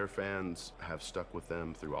generation. Their fans have stuck with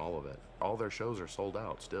them through all of it. All their shows are sold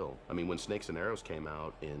out still. I mean, when Snakes and Arrows came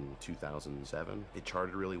out in 2007, it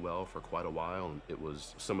charted really well for quite a while, and it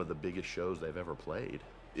was some of the biggest shows they've ever played.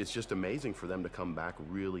 It's just amazing for them to come back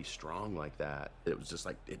really strong like that. It was just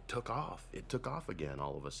like, it took off. It took off again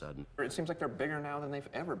all of a sudden. It seems like they're bigger now than they've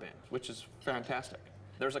ever been, which is fantastic.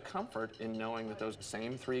 There's a comfort in knowing that those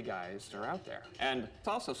same three guys are out there. And it's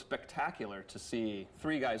also spectacular to see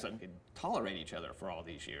three guys that could tolerate each other for all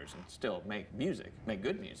these years and still make music, make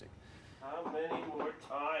good music. How many more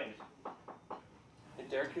times? Hey,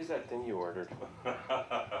 Derek, here's that thing you ordered.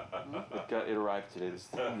 It arrived today, this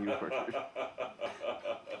thing you ordered.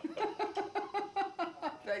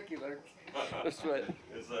 Thank you, Lurch. That's right.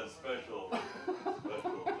 It's that special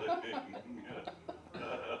thing.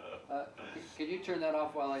 Can you turn that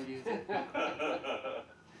off while I use it? The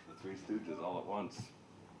Three Stooges all at once.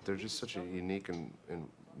 They're just such a unique and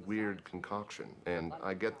weird concoction. And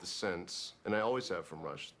I get the sense, and I always have from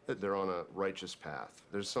Rush, that they're on a righteous path.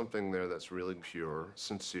 There's something there that's really pure,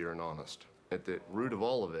 sincere, and honest. At the root of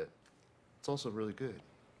all of it, it's also really good,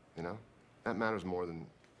 you know? That matters more than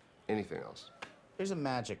anything else. There's a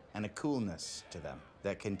magic and a coolness to them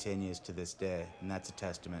that continues to this day, and that's a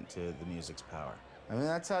testament to the music's power. I mean,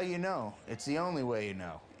 that's how you know. It's the only way you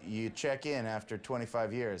know. You check in after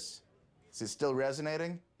 25 years. Is it still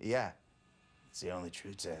resonating? Yeah. It's the only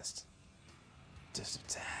true test. Test of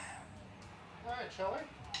time. All right, shall we?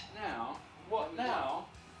 Now. What now?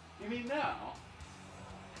 You mean now?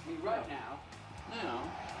 I mean right now. Now?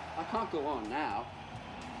 I can't go on now.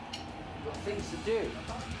 I've got things to do.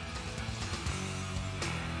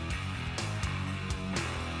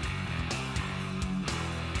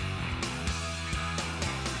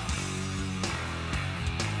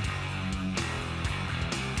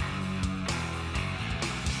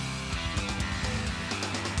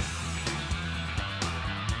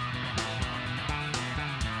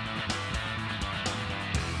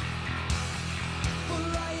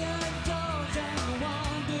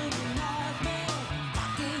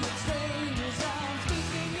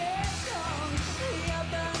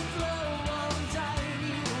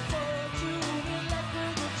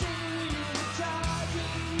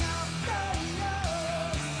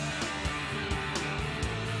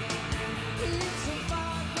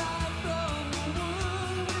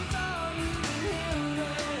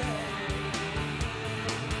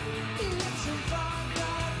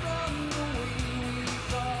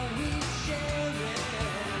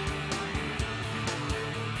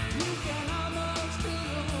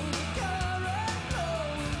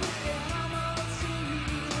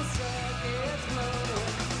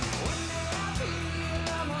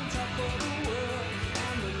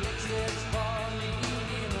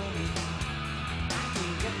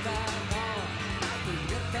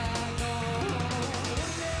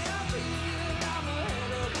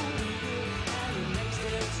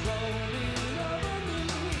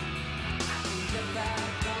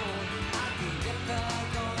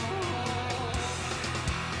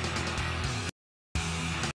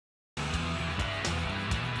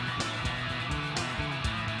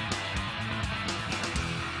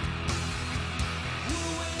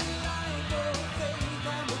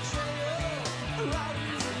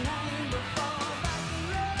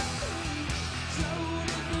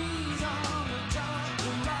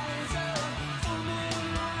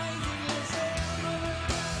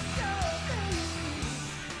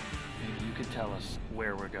 Tell us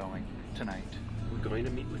where we're going tonight. We're going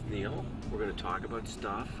to meet with Neil. We're going to talk about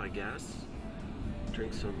stuff, I guess.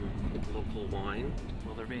 Drink some local wine.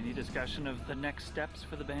 Will there be any discussion of the next steps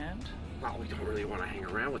for the band? Well, we don't really want to hang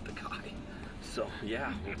around with the guy. So,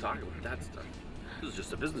 yeah, we'll talk about that stuff. This is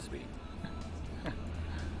just a business meeting.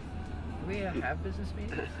 We have business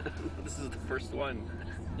meetings? This is the first one.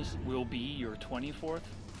 This will be your 24th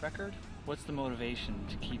record? What's the motivation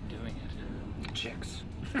to keep doing it? Chicks.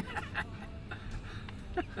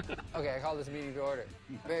 Okay, I call this meeting to order.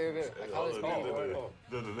 Baby, I call this meeting to order.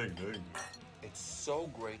 It's so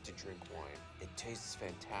great to drink wine. It tastes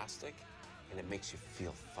fantastic, and it makes you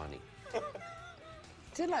feel funny.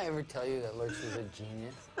 Didn't I ever tell you that Lurch was a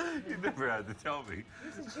genius? You never had to tell me.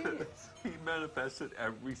 He's a genius. He manifests it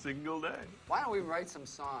every single day. Why don't we write some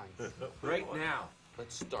songs? Right now.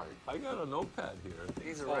 Let's start. I got a notepad here.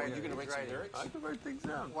 He's a Oh, writer. you're going to He's write some writing. lyrics? I can write things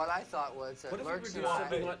down. What I thought was that What if we were Lurch doing and I...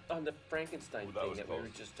 something on the Frankenstein thing that we were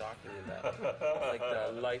just talking about? Like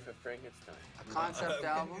the life of Frankenstein. A concept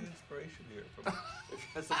album? I'm getting inspiration here from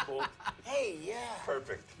Professor Bolt. Hey, yeah.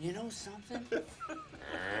 Perfect. You know something?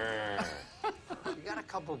 You got a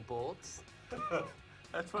couple bolts.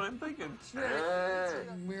 That's what I'm thinking. It's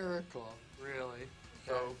a miracle, really.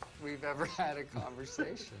 we've ever had a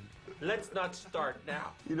conversation. Let's not start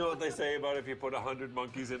now. You know what they say about if you put 100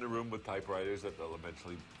 monkeys in a room with typewriters, that they'll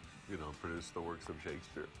eventually, produce the works of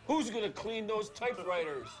Shakespeare. Who's gonna clean those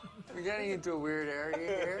typewriters? We're getting into a weird area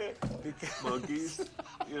here. Because Monkeys,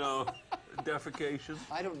 defecation.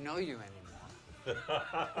 I don't know you anymore.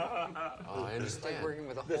 I understand. It's like working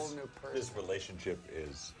with a whole new person. This relationship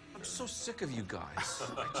is... I'm so sick of you guys.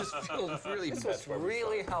 I just feel really This was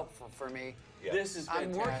really helpful for me. Yeah. This is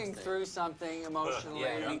fantastic. I'm working through something emotionally,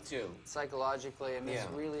 Yeah, me too. psychologically, and this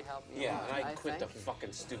really helped me. Yeah, a lot. and I quit the thank you.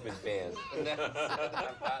 fucking stupid band. And that's it.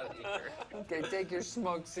 I'm out of here. Okay, take your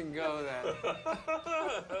smokes and go then.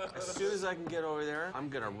 As soon as I can get over there, I'm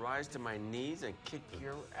gonna rise to my knees and kick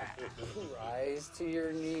your ass. Rise to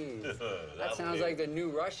your knees. That sounds like the new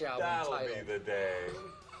Rush album That'll title. be the day.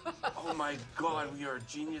 Oh my God, we are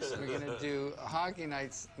geniuses. We're gonna do Hockey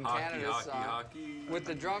Nights in Canada song with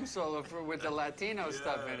the drum solo with the Latino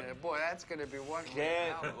stuff in it. Boy, that's gonna be one.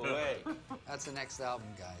 Can't wait. That's the next album,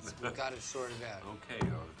 guys. We've got it sorted out. Okay,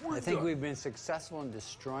 I think we've been successful in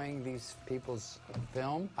destroying these people's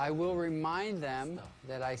film. I will remind them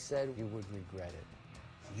that I said you would regret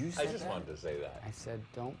it. You said I just wanted to say that. I said,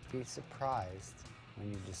 don't be surprised when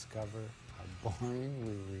you discover how boring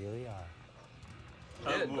we really are.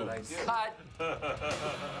 I did, but I did. Cut!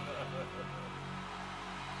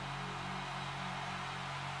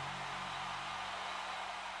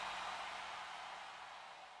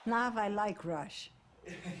 Now I like Rush.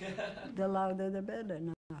 The louder the better.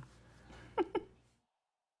 No?